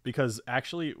did. Because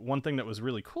actually, one thing that was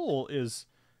really cool is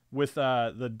with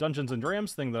the Dungeons &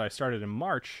 Drams thing that I started in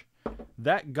March,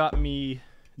 that got me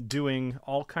doing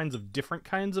all kinds of different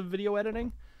kinds of video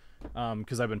editing,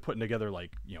 because I've been putting together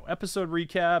like, you know, episode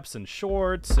recaps and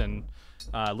shorts and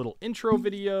little intro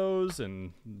videos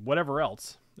and whatever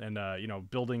else, and you know,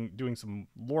 doing some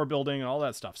lore building and all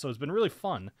that stuff. So it's been really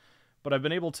fun, but I've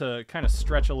been able to kind of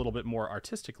stretch a little bit more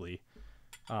artistically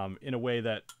in a way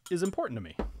that is important to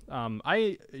me.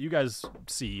 You guys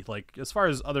see, like, as far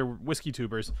as other whiskey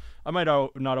tubers, I might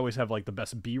not always have like the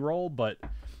best B-roll, but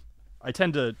I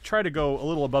tend to try to go a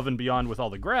little above and beyond with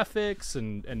all the graphics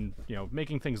and you know,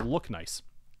 making things look nice.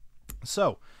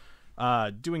 So,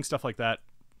 doing stuff like that,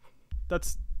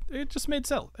 it just made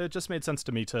sense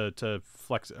to me to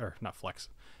flex, or not flex.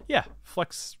 Yeah,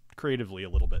 flex creatively a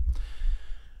little bit.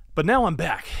 But now I'm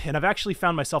back, and I've actually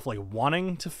found myself like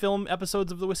wanting to film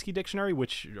episodes of the Whiskey Dictionary,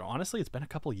 which honestly, it's been a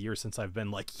couple of years since I've been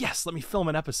like, yes, let me film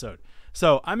an episode.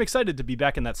 So I'm excited to be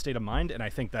back in that state of mind, and I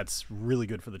think that's really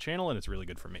good for the channel, and it's really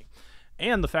good for me.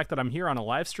 And the fact that I'm here on a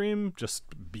live stream just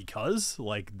because,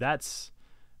 like, that's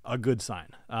a good sign.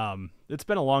 It's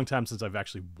been a long time since I've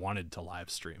actually wanted to live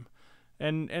stream,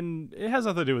 and it has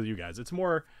nothing to do with you guys. It's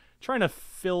more trying to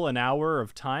fill an hour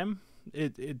of time.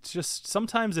 It's just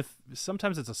sometimes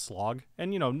it's a slog,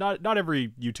 and you know, not every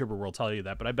YouTuber will tell you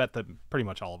that, but I bet that pretty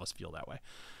much all of us feel that way.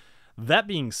 That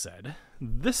being said,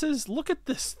 look at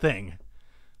this thing,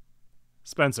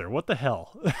 Spencer. What the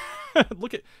hell?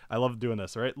 I love doing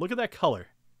this. Right, look at that color.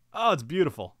 Oh, it's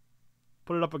beautiful.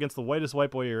 Put it up against the whitest white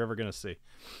boy you're ever gonna see.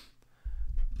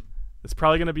 It's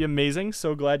probably gonna be amazing.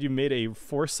 So glad you made a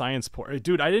Force Science port,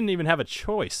 dude. I didn't even have a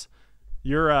choice.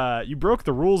 You broke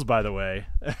the rules, by the way.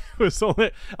 It was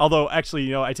only, although actually,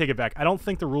 you know, I take it back. I don't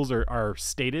think the rules are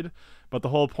stated, but the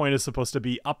whole point is supposed to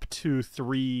be up to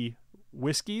 3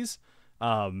 whiskeys.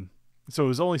 So it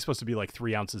was only supposed to be like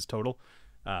 3 ounces total.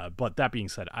 But that being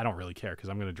said, I don't really care because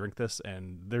I'm going to drink this,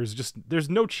 and there's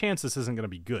no chance this isn't going to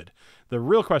be good. The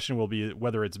real question will be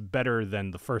whether it's better than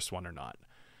the first one or not.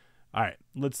 All right,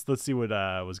 let's see what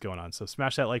was going on. So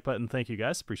smash that like button. Thank you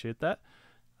guys. Appreciate that.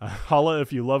 Holla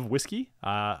if you love whiskey.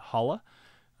 Holla.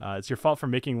 It's your fault for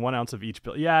making 1 ounce of each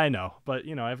bill. Yeah, I know. But,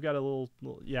 you know, I've got a little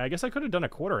yeah, I guess I could have done a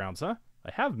 1/4 ounce, huh?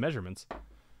 I have measurements.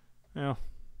 Well,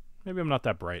 maybe I'm not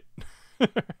that bright.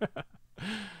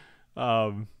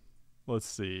 Let's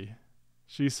see.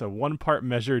 She's a 1-part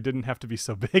measure. Didn't have to be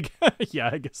so big. Yeah,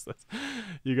 I guess that's...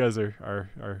 You guys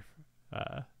are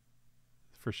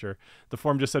for sure. The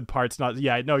form just said parts, not...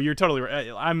 Yeah, no, you're totally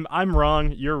right. I'm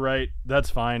wrong. You're right. That's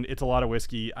fine. It's a lot of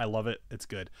whiskey. I love it. It's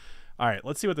good. All right,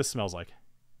 let's see what this smells like.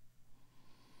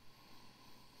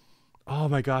 Oh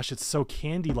my gosh, it's so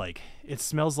candy-like. It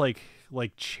smells like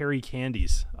cherry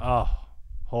candies. Oh,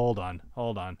 hold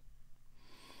on.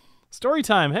 Story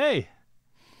time. Hey.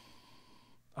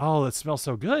 Oh, that smells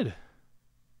so good.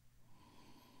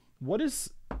 What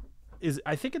is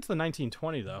I think it's the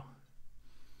 1920 though.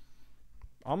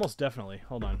 Almost definitely.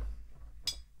 Hold on.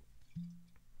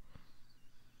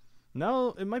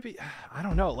 No, it might be. I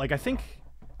don't know. Like, I think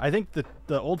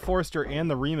the Old Forester and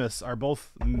the Remus are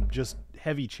both just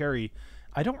heavy cherry.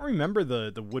 I don't remember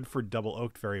the Woodford Double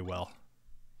Oaked very well.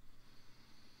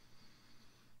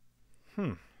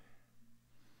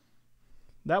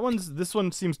 This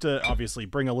one seems to obviously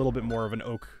bring a little bit more of an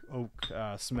oak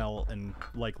smell and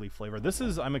likely flavor.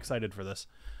 I'm excited for this.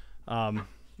 All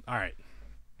right.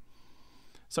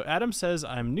 So Adam says,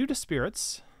 I'm new to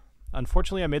spirits.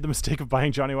 Unfortunately, I made the mistake of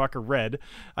buying Johnnie Walker Red.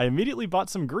 I immediately bought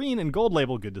some green and gold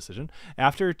label, good decision,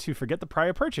 after to forget the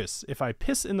prior purchase. If I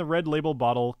piss in the red label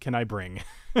bottle, can I bring?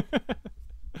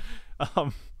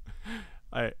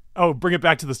 Bring it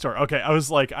back to the store. Okay, I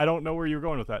was like, I don't know where you were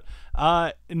going with that.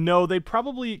 No, they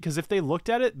probably, because if they looked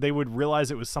at it, they would realize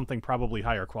it was something probably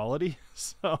higher quality.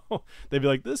 So they'd be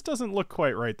like, this doesn't look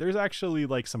quite right. There's actually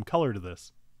like some color to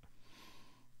this.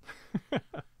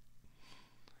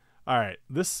 All right,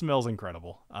 this smells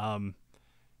incredible. I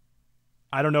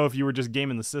don't know if you were just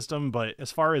gaming the system, but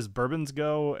as far as bourbons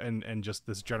go and just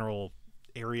this general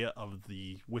area of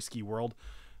the whiskey world,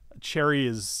 cherry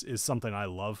is something I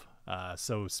love.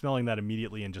 So smelling that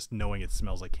immediately and just knowing it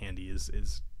smells like candy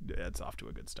it's off to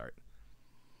a good start.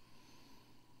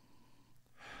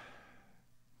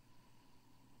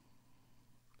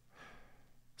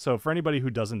 So for anybody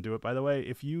who doesn't do it, by the way,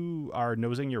 if you are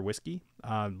nosing your whiskey,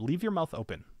 leave your mouth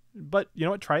open. But you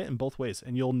know what? Try it in both ways,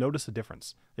 and you'll notice a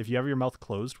difference. If you have your mouth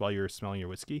closed while you're smelling your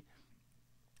whiskey,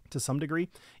 to some degree,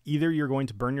 either you're going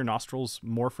to burn your nostrils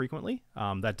more frequently.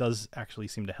 That does actually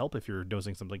seem to help if you're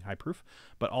dosing something high proof.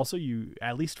 But also,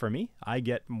 at least for me, I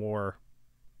get more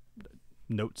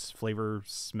notes, flavor,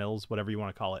 smells, whatever you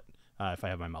want to call it, if I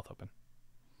have my mouth open.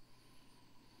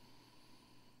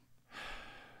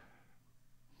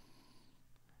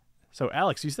 So,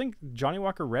 Alex, you think Johnny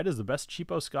Walker Red is the best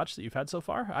cheapo scotch that you've had so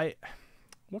far?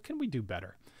 What can we do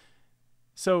better?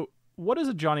 So, what does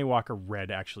a Johnny Walker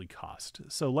Red actually cost?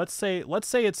 So, let's say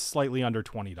it's slightly under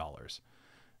 $20.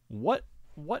 What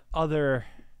other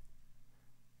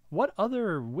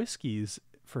whiskeys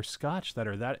for scotch that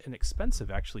are that inexpensive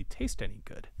actually taste any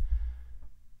good?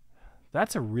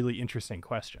 That's a really interesting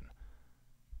question.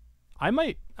 I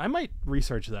might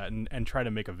research that and try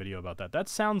to make a video about that. That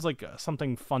sounds like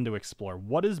something fun to explore.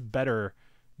 What is better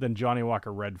than Johnny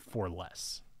Walker Red for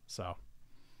less? So,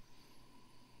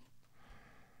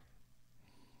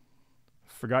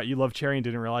 forgot you love cherry and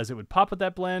didn't realize it would pop with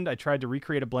that blend. I tried to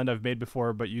recreate a blend I've made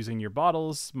before, but using your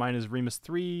bottles. Mine is Remus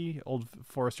 3, Old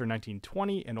Forester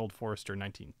 1920, and Old Forester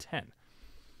 1910.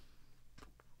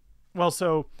 Well,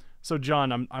 so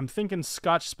John, I'm thinking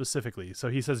Scotch specifically. So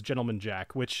he says Gentleman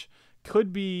Jack, which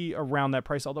could be around that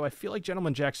price, although I feel like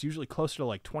Gentleman Jack's usually closer to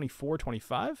like 24,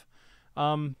 25.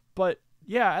 But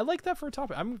yeah, I like that for a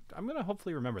topic. I'm gonna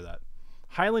hopefully remember that.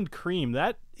 Highland Cream,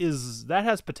 that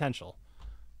has potential.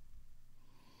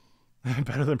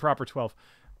 Better than Proper 12.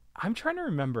 I'm trying to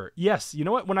remember. Yes, you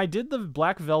know what? When I did the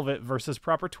Black Velvet versus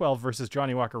Proper 12 versus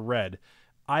Johnny Walker Red,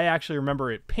 I actually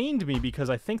remember it pained me because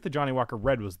I think the Johnny Walker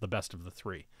Red was the best of the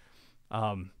three.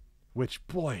 Which,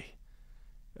 boy,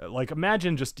 like,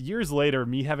 imagine just years later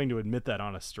me having to admit that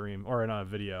on a stream or in a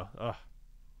video. Ugh.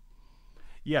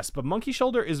 Yes, but Monkey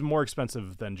Shoulder is more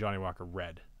expensive than Johnny Walker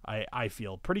Red. I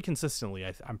feel pretty consistently.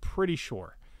 I'm pretty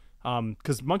sure.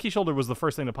 Because Monkey Shoulder was the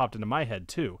first thing that popped into my head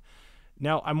too.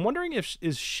 Now I'm wondering is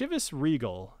Chivas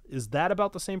Regal, is that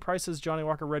about the same price as Johnny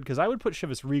Walker Red? Because I would put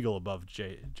Chivas Regal above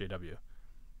JW.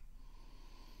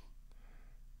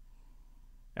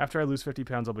 After I lose 50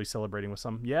 pounds, I'll be celebrating with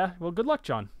some. Yeah, well, good luck,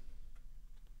 John.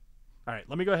 All right,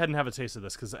 let me go ahead and have a taste of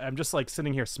this because I'm just like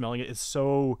sitting here smelling it. It's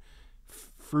so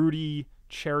fruity,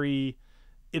 cherry.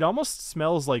 It almost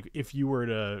smells like if you were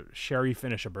to sherry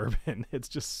finish a bourbon. It's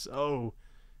just so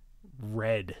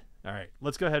red. All right,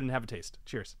 let's go ahead and have a taste.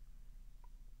 Cheers.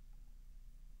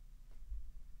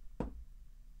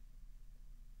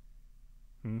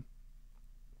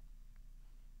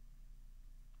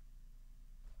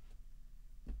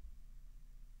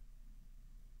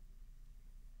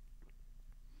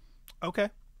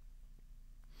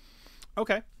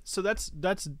 Okay, so that's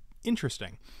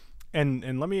interesting,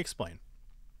 and let me explain.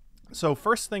 So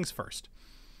first things first,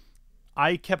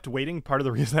 I kept waiting. Part of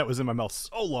the reason that was in my mouth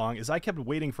so long is I kept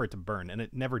waiting for it to burn, and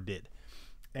it never did.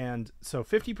 And so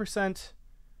 50%,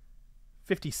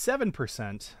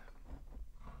 57%,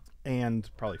 and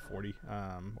probably 40,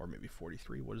 or maybe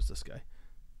 43. What is this guy?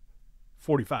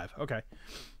 45. Okay,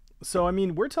 so I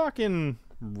mean we're talking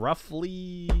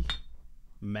roughly.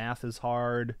 Math is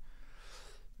hard.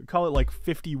 We call it like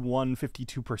 51,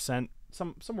 52%,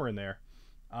 somewhere in there.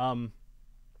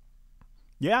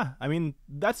 Yeah, I mean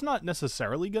that's not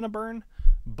necessarily gonna burn,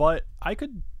 but I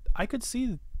could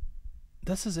see.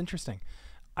 This is interesting.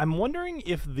 I'm wondering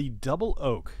if the double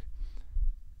oak,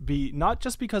 be not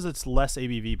just because it's less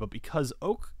ABV, but because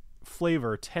oak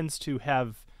flavor tends to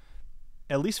have,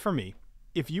 at least for me,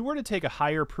 if you were to take a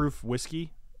higher proof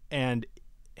whiskey and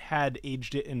had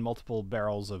aged it in multiple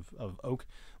barrels of oak,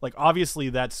 like obviously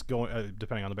that's going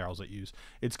depending on the barrels that you use,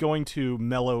 it's going to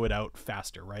mellow it out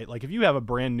faster, right? Like if you have a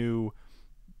brand new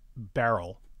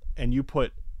barrel and you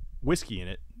put whiskey in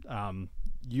it,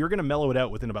 you're going to mellow it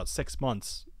out within about 6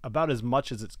 months, about as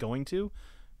much as it's going to,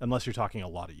 unless you're talking a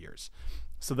lot of years.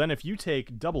 So then if you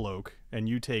take double oak and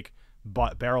you take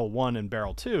barrel 1 and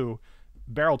barrel 2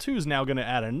 is now going to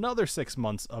add another 6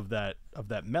 months of that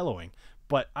mellowing.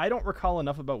 But I don't recall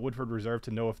enough about Woodford Reserve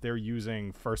to know if they're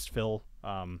using first fill,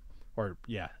 or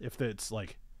yeah, if it's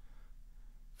like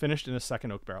finished in a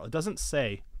second oak barrel. It doesn't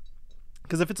say,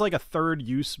 because if it's like a third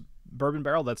use bourbon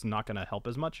barrel, that's not going to help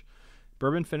as much.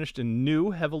 Bourbon finished in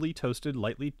new, heavily toasted,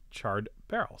 lightly charred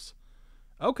barrels.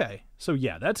 Okay, so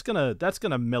yeah, that's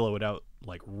gonna mellow it out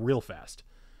like real fast.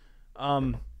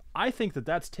 I think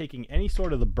that's taking any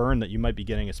sort of the burn that you might be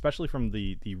getting, especially from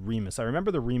the Remus. I remember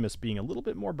the Remus being a little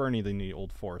bit more burny than the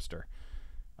Old Forester.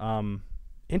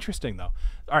 Interesting though.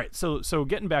 All right, so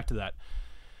getting back to that,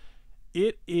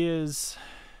 it is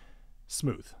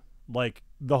smooth like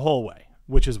the whole way,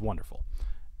 which is wonderful.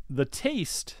 The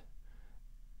taste,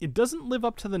 it doesn't live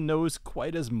up to the nose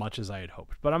quite as much as I had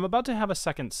hoped, but I'm about to have a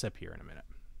second sip here in a minute.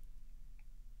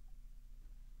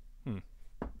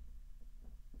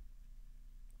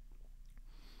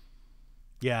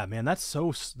 Yeah, man, that's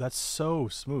so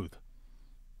smooth.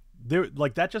 There,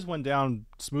 like that just went down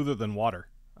smoother than water.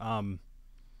 Man,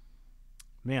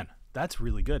 that's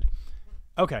really good.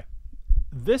 Okay,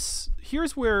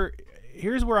 here's where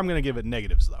I'm gonna give it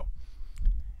negatives though.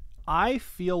 I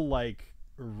feel like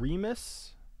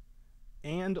Remus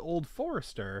and Old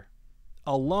Forester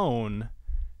alone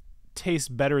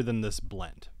taste better than this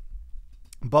blend.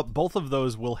 But both of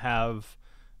those will have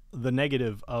the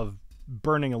negative of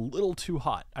burning a little too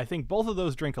hot. I think both of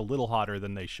those drink a little hotter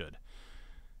than they should.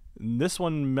 This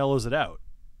one mellows it out,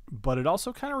 but it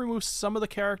also kind of removes some of the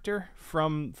character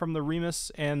from the Remus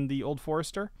and the Old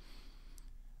Forester.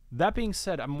 That being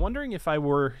said, I'm wondering if I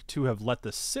were to have let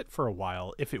this sit for a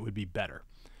while, if it would be better.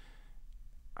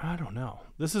 I don't know.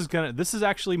 This is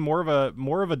actually more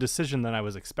of a decision than I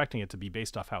was expecting it to be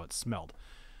based off how it smelled.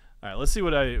 All right, let's see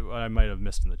what I might have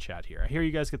missed in the chat here. I hear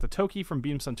you guys get the Toki from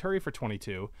Beam Suntory for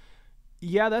 22.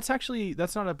 Yeah, that's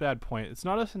not a bad point. It's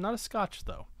not a Scotch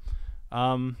though.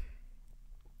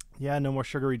 Yeah, no more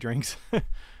sugary drinks.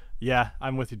 Yeah,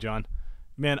 I'm with you, John.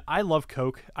 Man, I love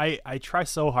Coke. I try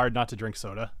so hard not to drink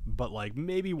soda, but like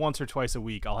maybe once or twice a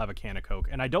week I'll have a can of Coke.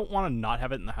 And I don't want to not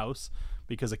have it in the house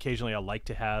because occasionally I like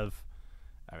to have,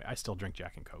 I still drink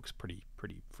Jack and Cokes pretty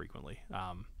frequently.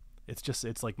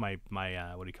 It's like my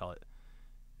what do you call it?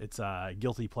 It's a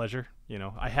guilty pleasure. You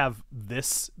know, I have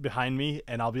this behind me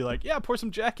and I'll be like, yeah, pour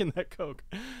some Jack in that Coke.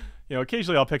 You know,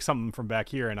 occasionally I'll pick something from back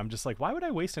here and I'm just like, why would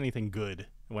I waste anything good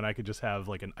when I could just have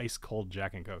like an ice cold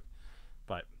Jack and Coke?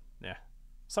 But yeah,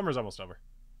 summer's almost over.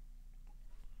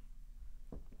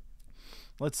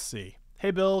 Let's see.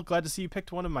 Hey Bill, glad to see you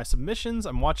picked one of my submissions.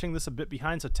 I'm watching this a bit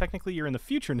behind, so technically you're in the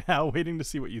future now, waiting to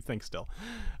see what you think still.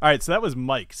 All right, so that was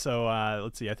Mike. So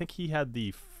let's see. I think he had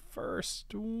the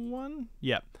first one.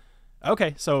 Yeah.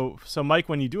 Okay, so Mike,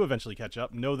 when you do eventually catch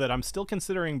up, know that I'm still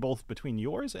considering both between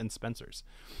yours and Spencer's.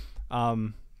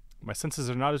 My senses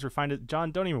are not as refined as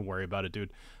John. Don't even worry about it,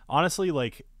 dude. Honestly,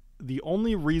 like the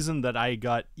only reason that I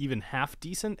got even half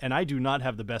decent, and I do not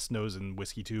have the best nose in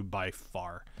Whiskey Tube by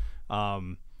far.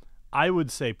 I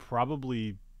would say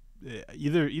probably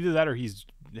either that or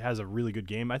has a really good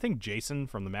game. I think Jason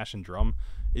from the Mash and Drum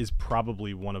is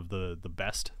probably one of the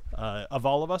best of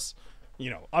all of us. You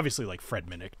know, obviously like Fred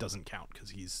Minnick doesn't count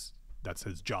because that's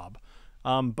his job.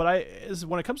 But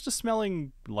when it comes to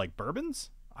smelling like bourbons,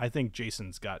 I think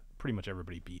Jason's got pretty much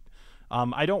everybody beat.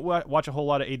 I don't watch a whole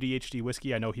lot of ADHD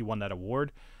whiskey. I know he won that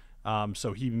award.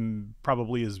 So he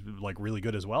probably is like really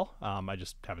good as well. I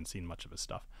just haven't seen much of his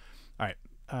stuff. All right.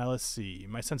 Let's see.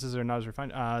 My senses are not as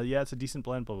refined. Yeah, it's a decent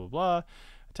blend, blah, blah, blah.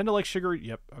 I tend to like sugar.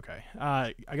 Yep, okay.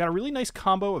 I got a really nice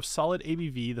combo of solid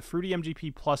ABV, the fruity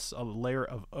MGP plus a layer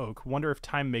of oak. Wonder if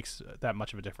time makes that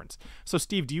much of a difference. So,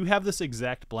 Steve, do you have this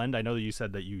exact blend? I know that you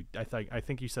said that I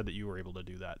think you said that you were able to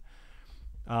do that.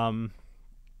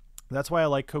 That's why I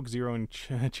like Coke Zero and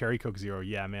Cherry Coke Zero.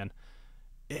 Yeah, man.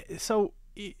 So,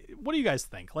 what do you guys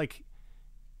think? Like,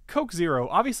 Coke Zero,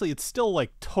 obviously it's still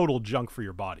like total junk for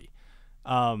your body.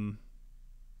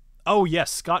 Oh yes,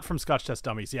 Scott from Scotch Test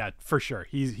Dummies. Yeah, for sure.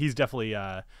 He's definitely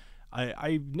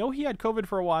I know he had COVID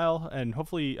for a while, and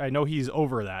hopefully I know he's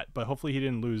over that, but hopefully he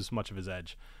didn't lose much of his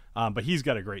edge. But he's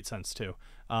got a great sense too.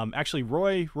 Actually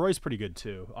Roy's pretty good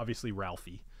too. Obviously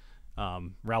Ralphie.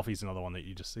 Ralphie's another one that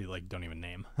you just like don't even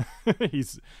name.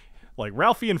 He's like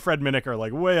Ralphie and Fred Minnick are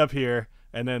like way up here,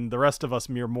 and then the rest of us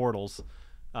mere mortals.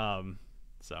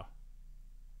 So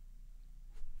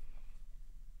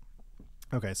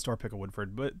okay, store pickle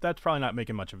Woodford, but that's probably not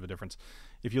making much of a difference.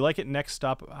 If you like it, next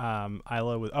stop,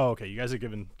 Isla with. Oh, okay, you guys are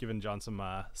giving John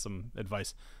some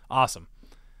advice. Awesome.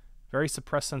 Very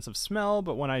suppressed sense of smell,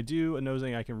 but when I do a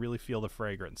nosing, I can really feel the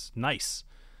fragrance. Nice.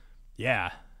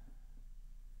 Yeah.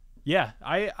 Yeah,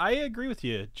 I agree with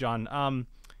you, John.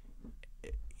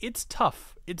 It's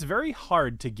tough. It's very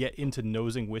hard to get into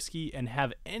nosing whiskey and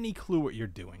have any clue what you're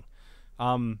doing.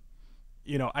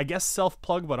 You know, I guess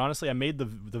self-plug, but honestly, I made the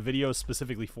video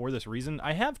specifically for this reason.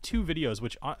 I have two videos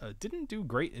which didn't do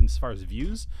great as far as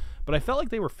views, but I felt like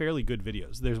they were fairly good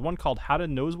videos. There's one called How to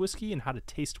Nose Whiskey and How to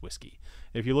Taste Whiskey.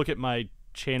 If you look at my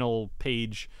channel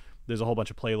page, there's a whole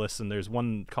bunch of playlists, and there's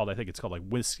one called, I think it's called like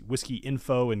Whiskey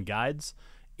Info and Guides.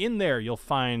 In there, you'll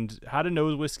find how to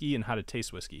nose whiskey and how to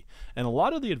taste whiskey. And a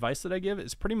lot of the advice that I give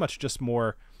is pretty much just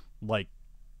more like,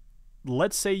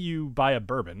 let's say you buy a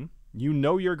bourbon. You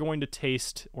know you're going to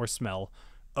taste or smell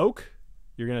oak,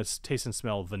 you're going to taste and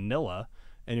smell vanilla,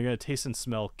 and you're going to taste and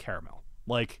smell caramel.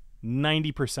 Like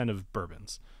 90% of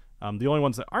bourbons. The only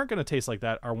ones that aren't going to taste like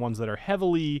that are ones that are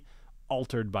heavily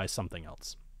altered by something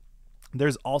else.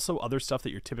 There's also other stuff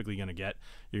that you're typically going to get.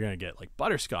 You're going to get like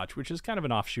butterscotch, which is kind of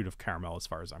an offshoot of caramel as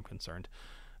far as I'm concerned.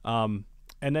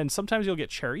 And then sometimes you'll get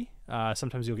cherry,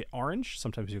 sometimes you'll get orange,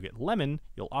 sometimes you'll get lemon,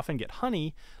 you'll often get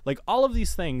honey. Like all of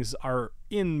these things are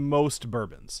in most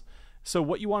bourbons. So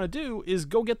what you want to do is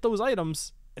go get those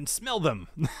items and smell them.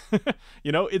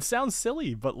 You know, it sounds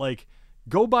silly, but like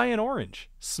Go buy an orange,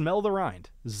 smell the rind,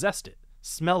 zest it,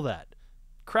 smell that,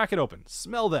 crack it open,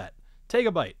 smell that, take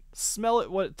a bite, smell it,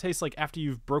 what it tastes like after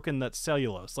you've broken that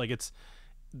cellulose. Like,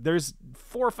 there's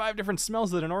 4 or 5 different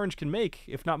smells that an orange can make,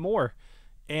 if not more,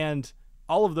 and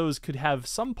all of those could have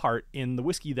some part in the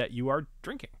whiskey that you are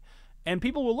drinking. And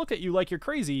people will look at you like you're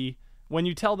crazy when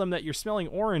you tell them that you're smelling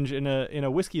orange in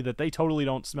a whiskey that they totally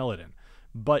don't smell it in.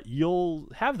 But you'll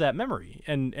have that memory.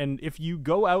 And if you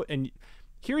go out and...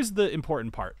 Here's the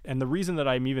important part, and the reason that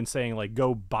I'm even saying, like,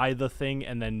 go buy the thing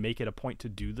and then make it a point to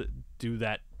do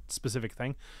that specific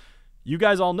thing. You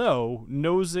guys all know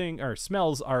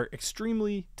smells are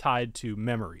extremely tied to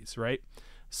memories, right?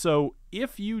 So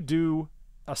if you do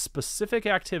a specific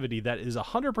activity that is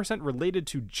 100% related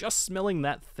to just smelling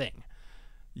that thing,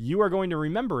 you are going to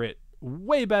remember it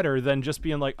way better than just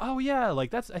being like, oh yeah,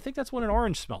 like I think that's what an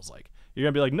orange smells like. You're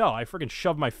gonna be like, no, I freaking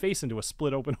shoved my face into a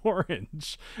split open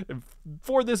orange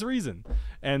for this reason.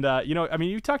 And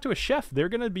you talk to a chef, they're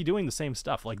gonna be doing the same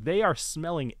stuff. Like, they are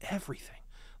smelling everything.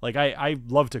 Like, I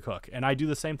love to cook, and I do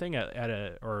the same thing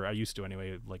or I used to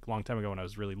anyway, like a long time ago when I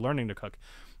was really learning to cook,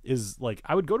 is like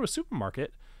I would go to a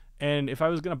supermarket, and if I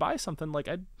was gonna buy something, like,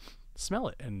 I'd smell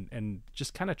it and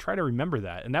just kind of try to remember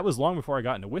that. And that was long before I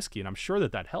got into whiskey, and I'm sure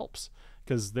that helps,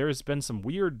 because there's been some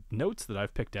weird notes that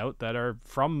I've picked out that are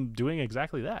from doing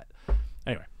exactly that.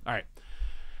 Anyway, all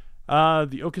right.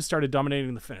 The oak has started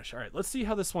dominating the finish. All right, let's see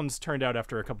how this one's turned out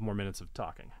after a couple more minutes of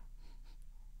talking.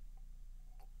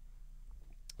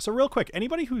 So real quick,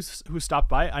 anybody who stopped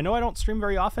by, I know I don't stream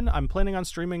very often. I'm planning on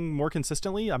streaming more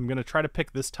consistently. I'm going to try to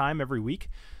pick this time every week.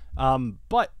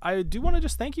 But I do want to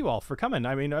just thank you all for coming.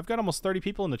 I mean, I've got almost 30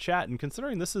 people in the chat, and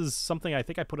considering this is something I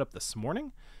think I put up this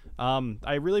morning,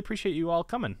 I really appreciate you all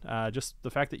coming. Just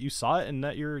the fact that you saw it and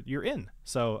that you're in.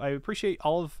 So I appreciate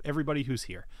everybody who's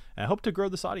here. And I hope to grow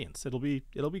this audience. It'll be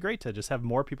great to just have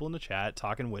more people in the chat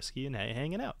talking whiskey and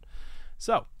hanging out.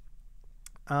 So,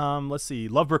 let's see.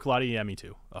 Love Bruichladdich. Yeah, me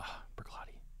too. Ugh,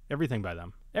 Bruichladdich. Everything by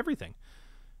them. Everything.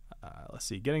 Let's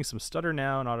see. Getting some stutter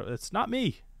now. And it's not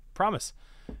me. Promise.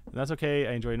 And that's okay.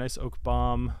 I enjoy a nice oak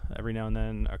bomb every now and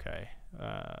then. Okay.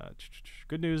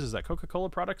 Good news is that Coca-Cola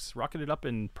products rocketed up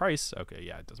in price. Okay,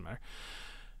 yeah, it doesn't matter.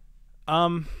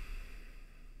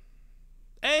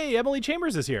 Hey, Emily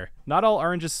Chambers is here. Not all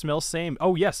oranges smell same.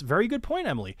 Oh, yes, very good point,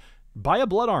 Emily. Buy a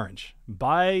blood orange.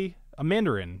 Buy a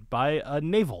mandarin. Buy a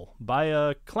navel. Buy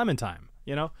a clementine.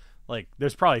 You know? Like,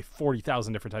 there's probably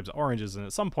 40,000 different types of oranges, and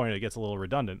at some point it gets a little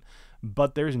redundant.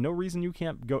 But there's no reason you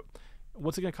can't go...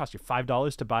 What's it going to cost you?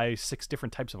 $5 to buy 6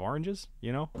 different types of oranges,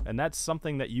 you know? And that's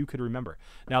something that you could remember.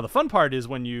 Now, the fun part is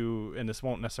when and this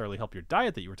won't necessarily help your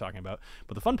diet that you were talking about,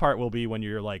 but the fun part will be when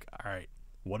you're like, all right,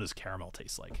 what does caramel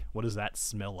taste like? What does that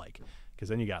smell like? Because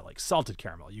then you got like salted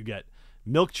caramel, you get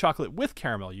milk chocolate with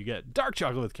caramel, you get dark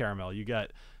chocolate with caramel, you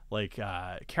got like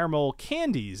caramel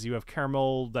candies, you have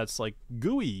caramel that's like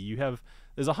gooey,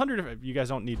 there's 100 different, you guys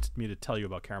don't need me to tell you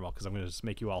about caramel because I'm going to just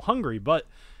make you all hungry, but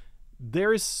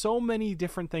there is so many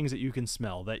different things that you can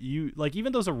smell that you like.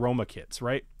 Even those aroma kits,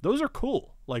 right? Those are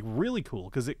cool, like really cool,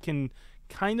 because it can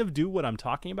kind of do what I'm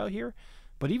talking about here.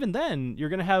 But even then, you're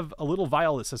gonna have a little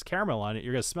vial that says caramel on it.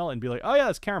 You're gonna smell it and be like, oh yeah,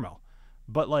 it's caramel.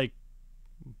 But like,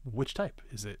 which type?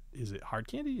 Is it hard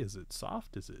candy? Is it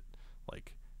soft? Is it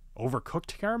like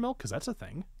overcooked caramel? Because that's a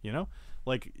thing, you know.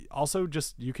 Like, also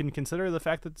just you can consider the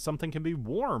fact that something can be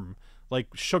warm, like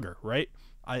sugar, right?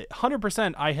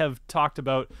 100% I have talked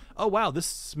about, oh wow, this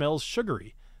smells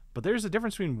sugary, but there's a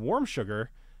difference between warm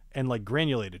sugar and like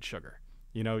granulated sugar.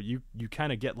 You know, you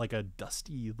kind of get like a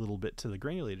dusty little bit to the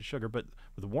granulated sugar, but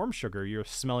with warm sugar you're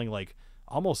smelling like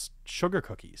almost sugar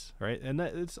cookies, right? And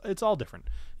it's all different.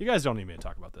 You guys don't need me to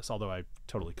talk about this, although I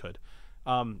totally could.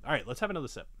 All right, let's have another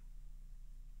sip.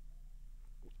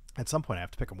 At some point I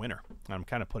have to pick a winner. I'm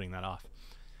kind of putting that off.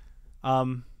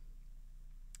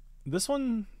 This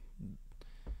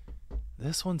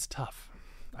one's tough.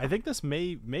 I think this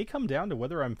may come down to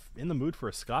whether I'm in the mood for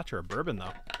a scotch or a bourbon,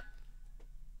 though.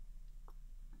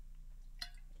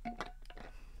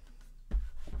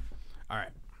 All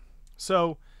right.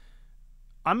 So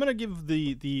I'm going to give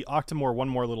the Octomore one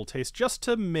more little taste just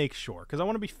to make sure, because I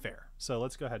want to be fair. So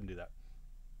let's go ahead and do that.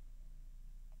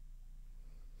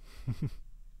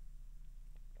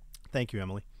 Thank you,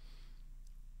 Emily.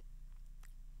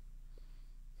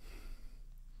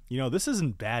 You know, this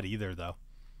isn't bad either, though.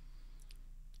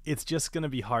 It's just going to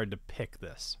be hard to pick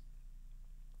this.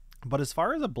 But as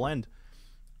far as a blend,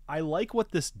 I like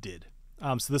what this did.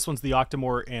 So this one's the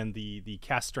Octomore and the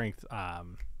Cask Strength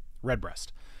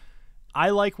Redbreast. I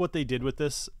like what they did with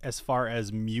this as far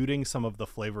as muting some of the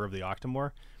flavor of the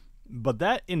Octomore. but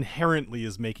that inherently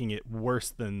is making it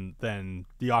worse than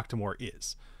the Octomore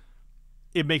is.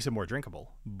 It makes it more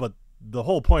drinkable, but the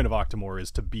whole point of Octomore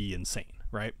is to be insane,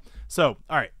 right? So,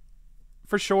 all right,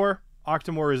 for sure,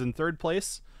 Octomore is in third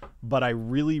place, but I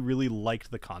really, really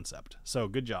liked the concept. So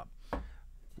good job.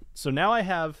 So now I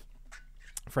have,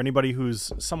 for anybody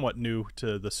who's somewhat new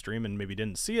to the stream and maybe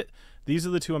didn't see it, these are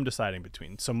the two I'm deciding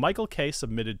between. So Michael K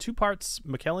submitted 2 parts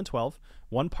Macallan 12,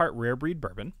 1 part Rare Breed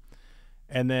Bourbon.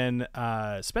 And then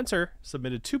Spencer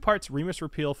submitted 2 parts Remus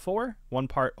Repeal 4, 1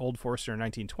 part Old Forester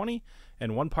 1920,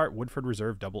 and 1 part Woodford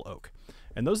Reserve Double Oak.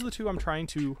 And those are the two I'm trying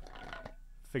to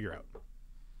figure out.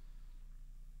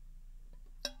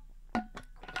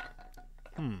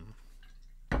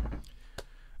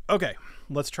 Okay,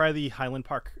 let's try the Highland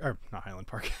Park, or not Highland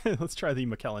Park. Let's try the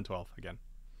Macallan 12 again.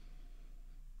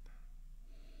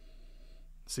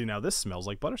 See, now this smells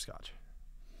like butterscotch,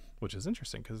 which is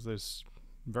interesting because there's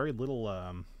very little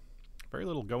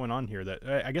going on here.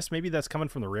 That I guess maybe that's coming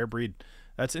from the rare breed.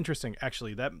 That's interesting,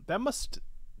 actually.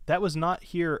 That was not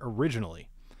here originally.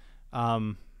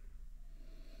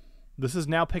 This is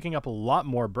now picking up a lot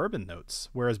more bourbon notes,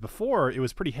 whereas before it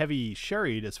was pretty heavy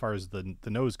sherried as far as the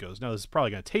nose goes. Now this is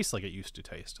probably going to taste like it used to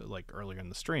taste, like earlier in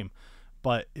the stream,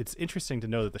 but it's interesting to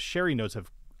know that the sherry notes have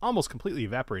almost completely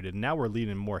evaporated, and now we're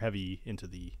leaning more heavy into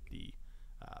the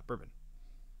bourbon.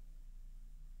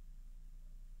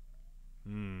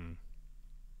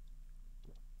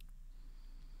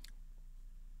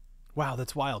 Wow,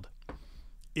 that's wild.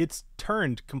 It's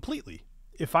turned completely.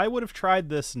 If I would have tried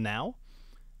this now,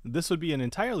 this would be an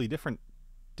entirely different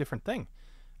thing.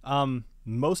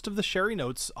 Most of the sherry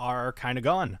notes are kind of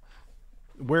gone,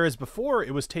 whereas before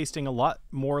it was tasting a lot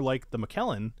more like the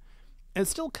Macallan, and it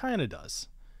still kind of does.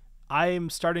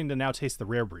 I'm starting to now taste the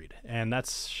rare breed, and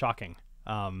that's shocking.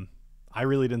 I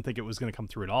really didn't think it was going to come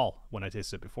through at all when I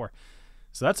tasted it before.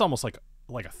 So that's almost like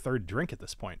a third drink at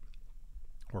this point,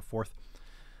 or fourth.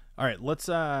 All right, let's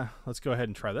go ahead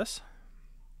and try this.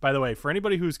 By the way, for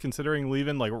anybody who's considering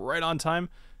leaving like right on time,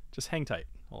 just hang tight.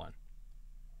 Hold on.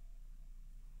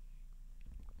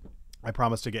 I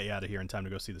promise to get you out of here in time to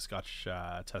go see the Scotch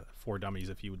 4 Dummies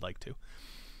if you would like to.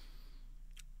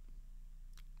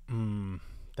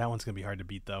 That one's going to be hard to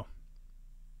beat, though.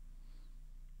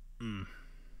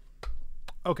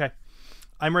 Okay.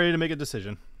 I'm ready to make a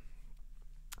decision.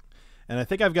 And I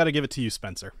think I've got to give it to you,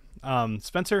 Spencer.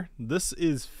 Spencer, this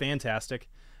is fantastic.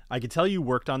 I could tell you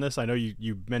worked on this. I know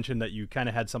you mentioned that you kind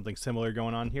of had something similar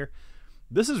going on here.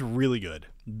 This is really good.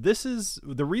 This is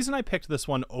the reason I picked this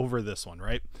one over this one,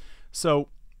 right? So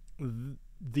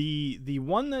the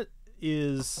one that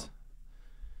is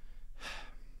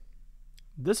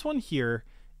this one here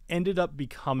ended up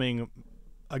becoming,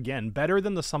 again, better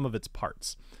than the sum of its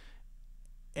parts.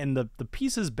 And the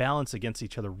pieces balance against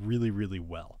each other really, really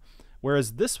well.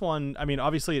 Whereas this one, I mean,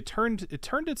 obviously it turned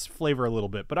its flavor a little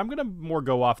bit, but I'm gonna more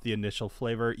go off the initial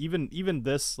flavor. Even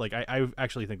this, like I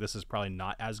actually think this is probably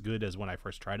not as good as when I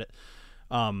first tried it.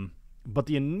 But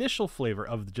the initial flavor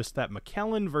of just that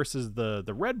Macallan versus the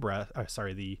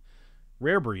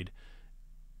rare breed,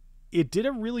 it did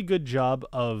a really good job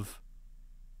of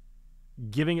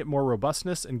giving it more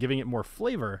robustness and giving it more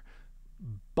flavor,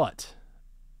 but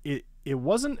it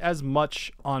wasn't as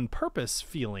much on purpose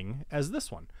feeling as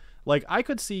this one. Like, I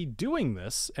could see doing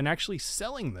this and actually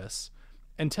selling this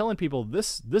and telling people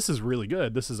this is really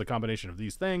good. This is a combination of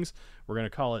these things. We're going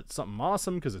to call it something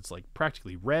awesome because it's like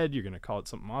practically red. You're going to call it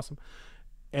something awesome.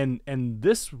 And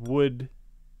this would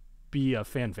be a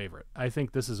fan favorite. I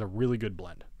think this is a really good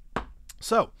blend.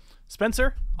 So,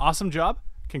 Spencer, awesome job.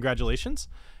 Congratulations.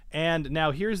 And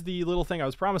now here's the little thing I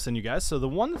was promising you guys. So the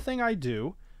one thing I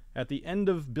do at the end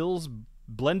of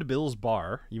Blend Bill's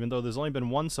bar, even though there's only been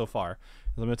one so far,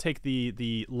 I'm going to take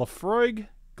the Laphroaig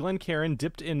Glencairn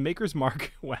dipped in Maker's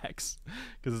Mark wax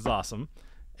because it's awesome,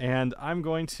 and I'm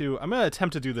going to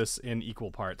attempt to do this in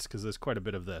equal parts because there's quite a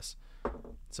bit of this.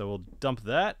 So we'll dump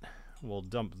that. We'll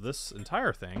dump this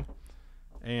entire thing,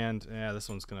 and this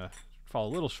one's going to fall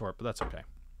a little short, but that's okay.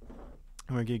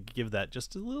 I'm going to give that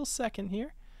just a little second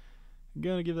here. I'm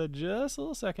going to give that just a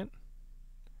little second,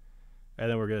 and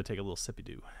then we're going to take a little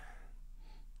sippy-doo.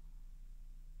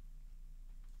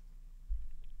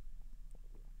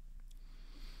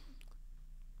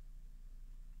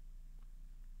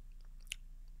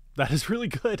 That is really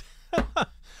good.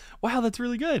 Wow, that's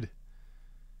really good.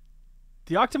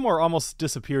 The Octomore almost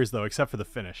disappears, though, except for the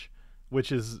finish,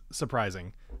 which is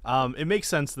surprising. It makes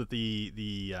sense that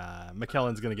the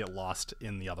Macallan's going to get lost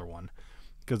in the other one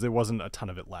because there wasn't a ton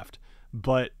of it left.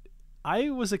 But I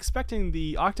was expecting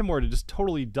the Octomore to just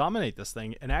totally dominate this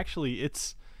thing, and actually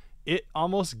it's it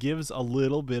almost gives a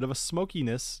little bit of a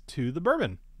smokiness to the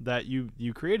bourbon that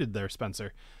you created there,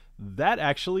 Spencer. That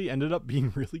actually ended up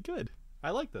being really good. I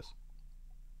like this.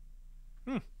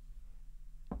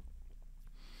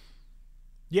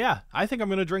 Yeah, I think I'm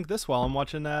going to drink this while I'm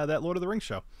watching that Lord of the Rings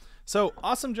show. So,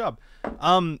 awesome job.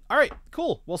 All right,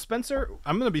 cool. Well, Spencer,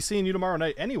 I'm going to be seeing you tomorrow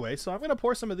night anyway, so I'm going to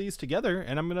pour some of these together,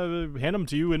 and I'm going to hand them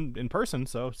to you in person,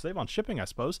 so save on shipping, I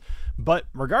suppose. But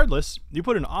regardless, you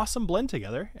put an awesome blend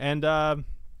together, and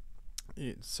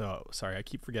so, sorry, I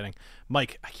keep forgetting.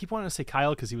 Mike, I keep wanting to say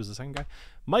Kyle because he was the second guy.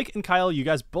 Mike and Kyle, you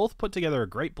guys both put together a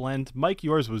great blend. Mike,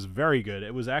 yours was very good.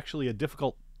 It was actually a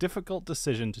difficult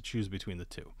decision to choose between the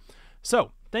two.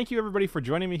 So, thank you everybody for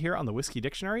joining me here on the Whiskey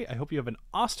Dictionary. I hope you have an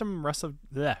awesome rest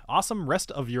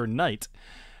of your night,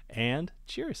 and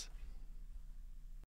cheers.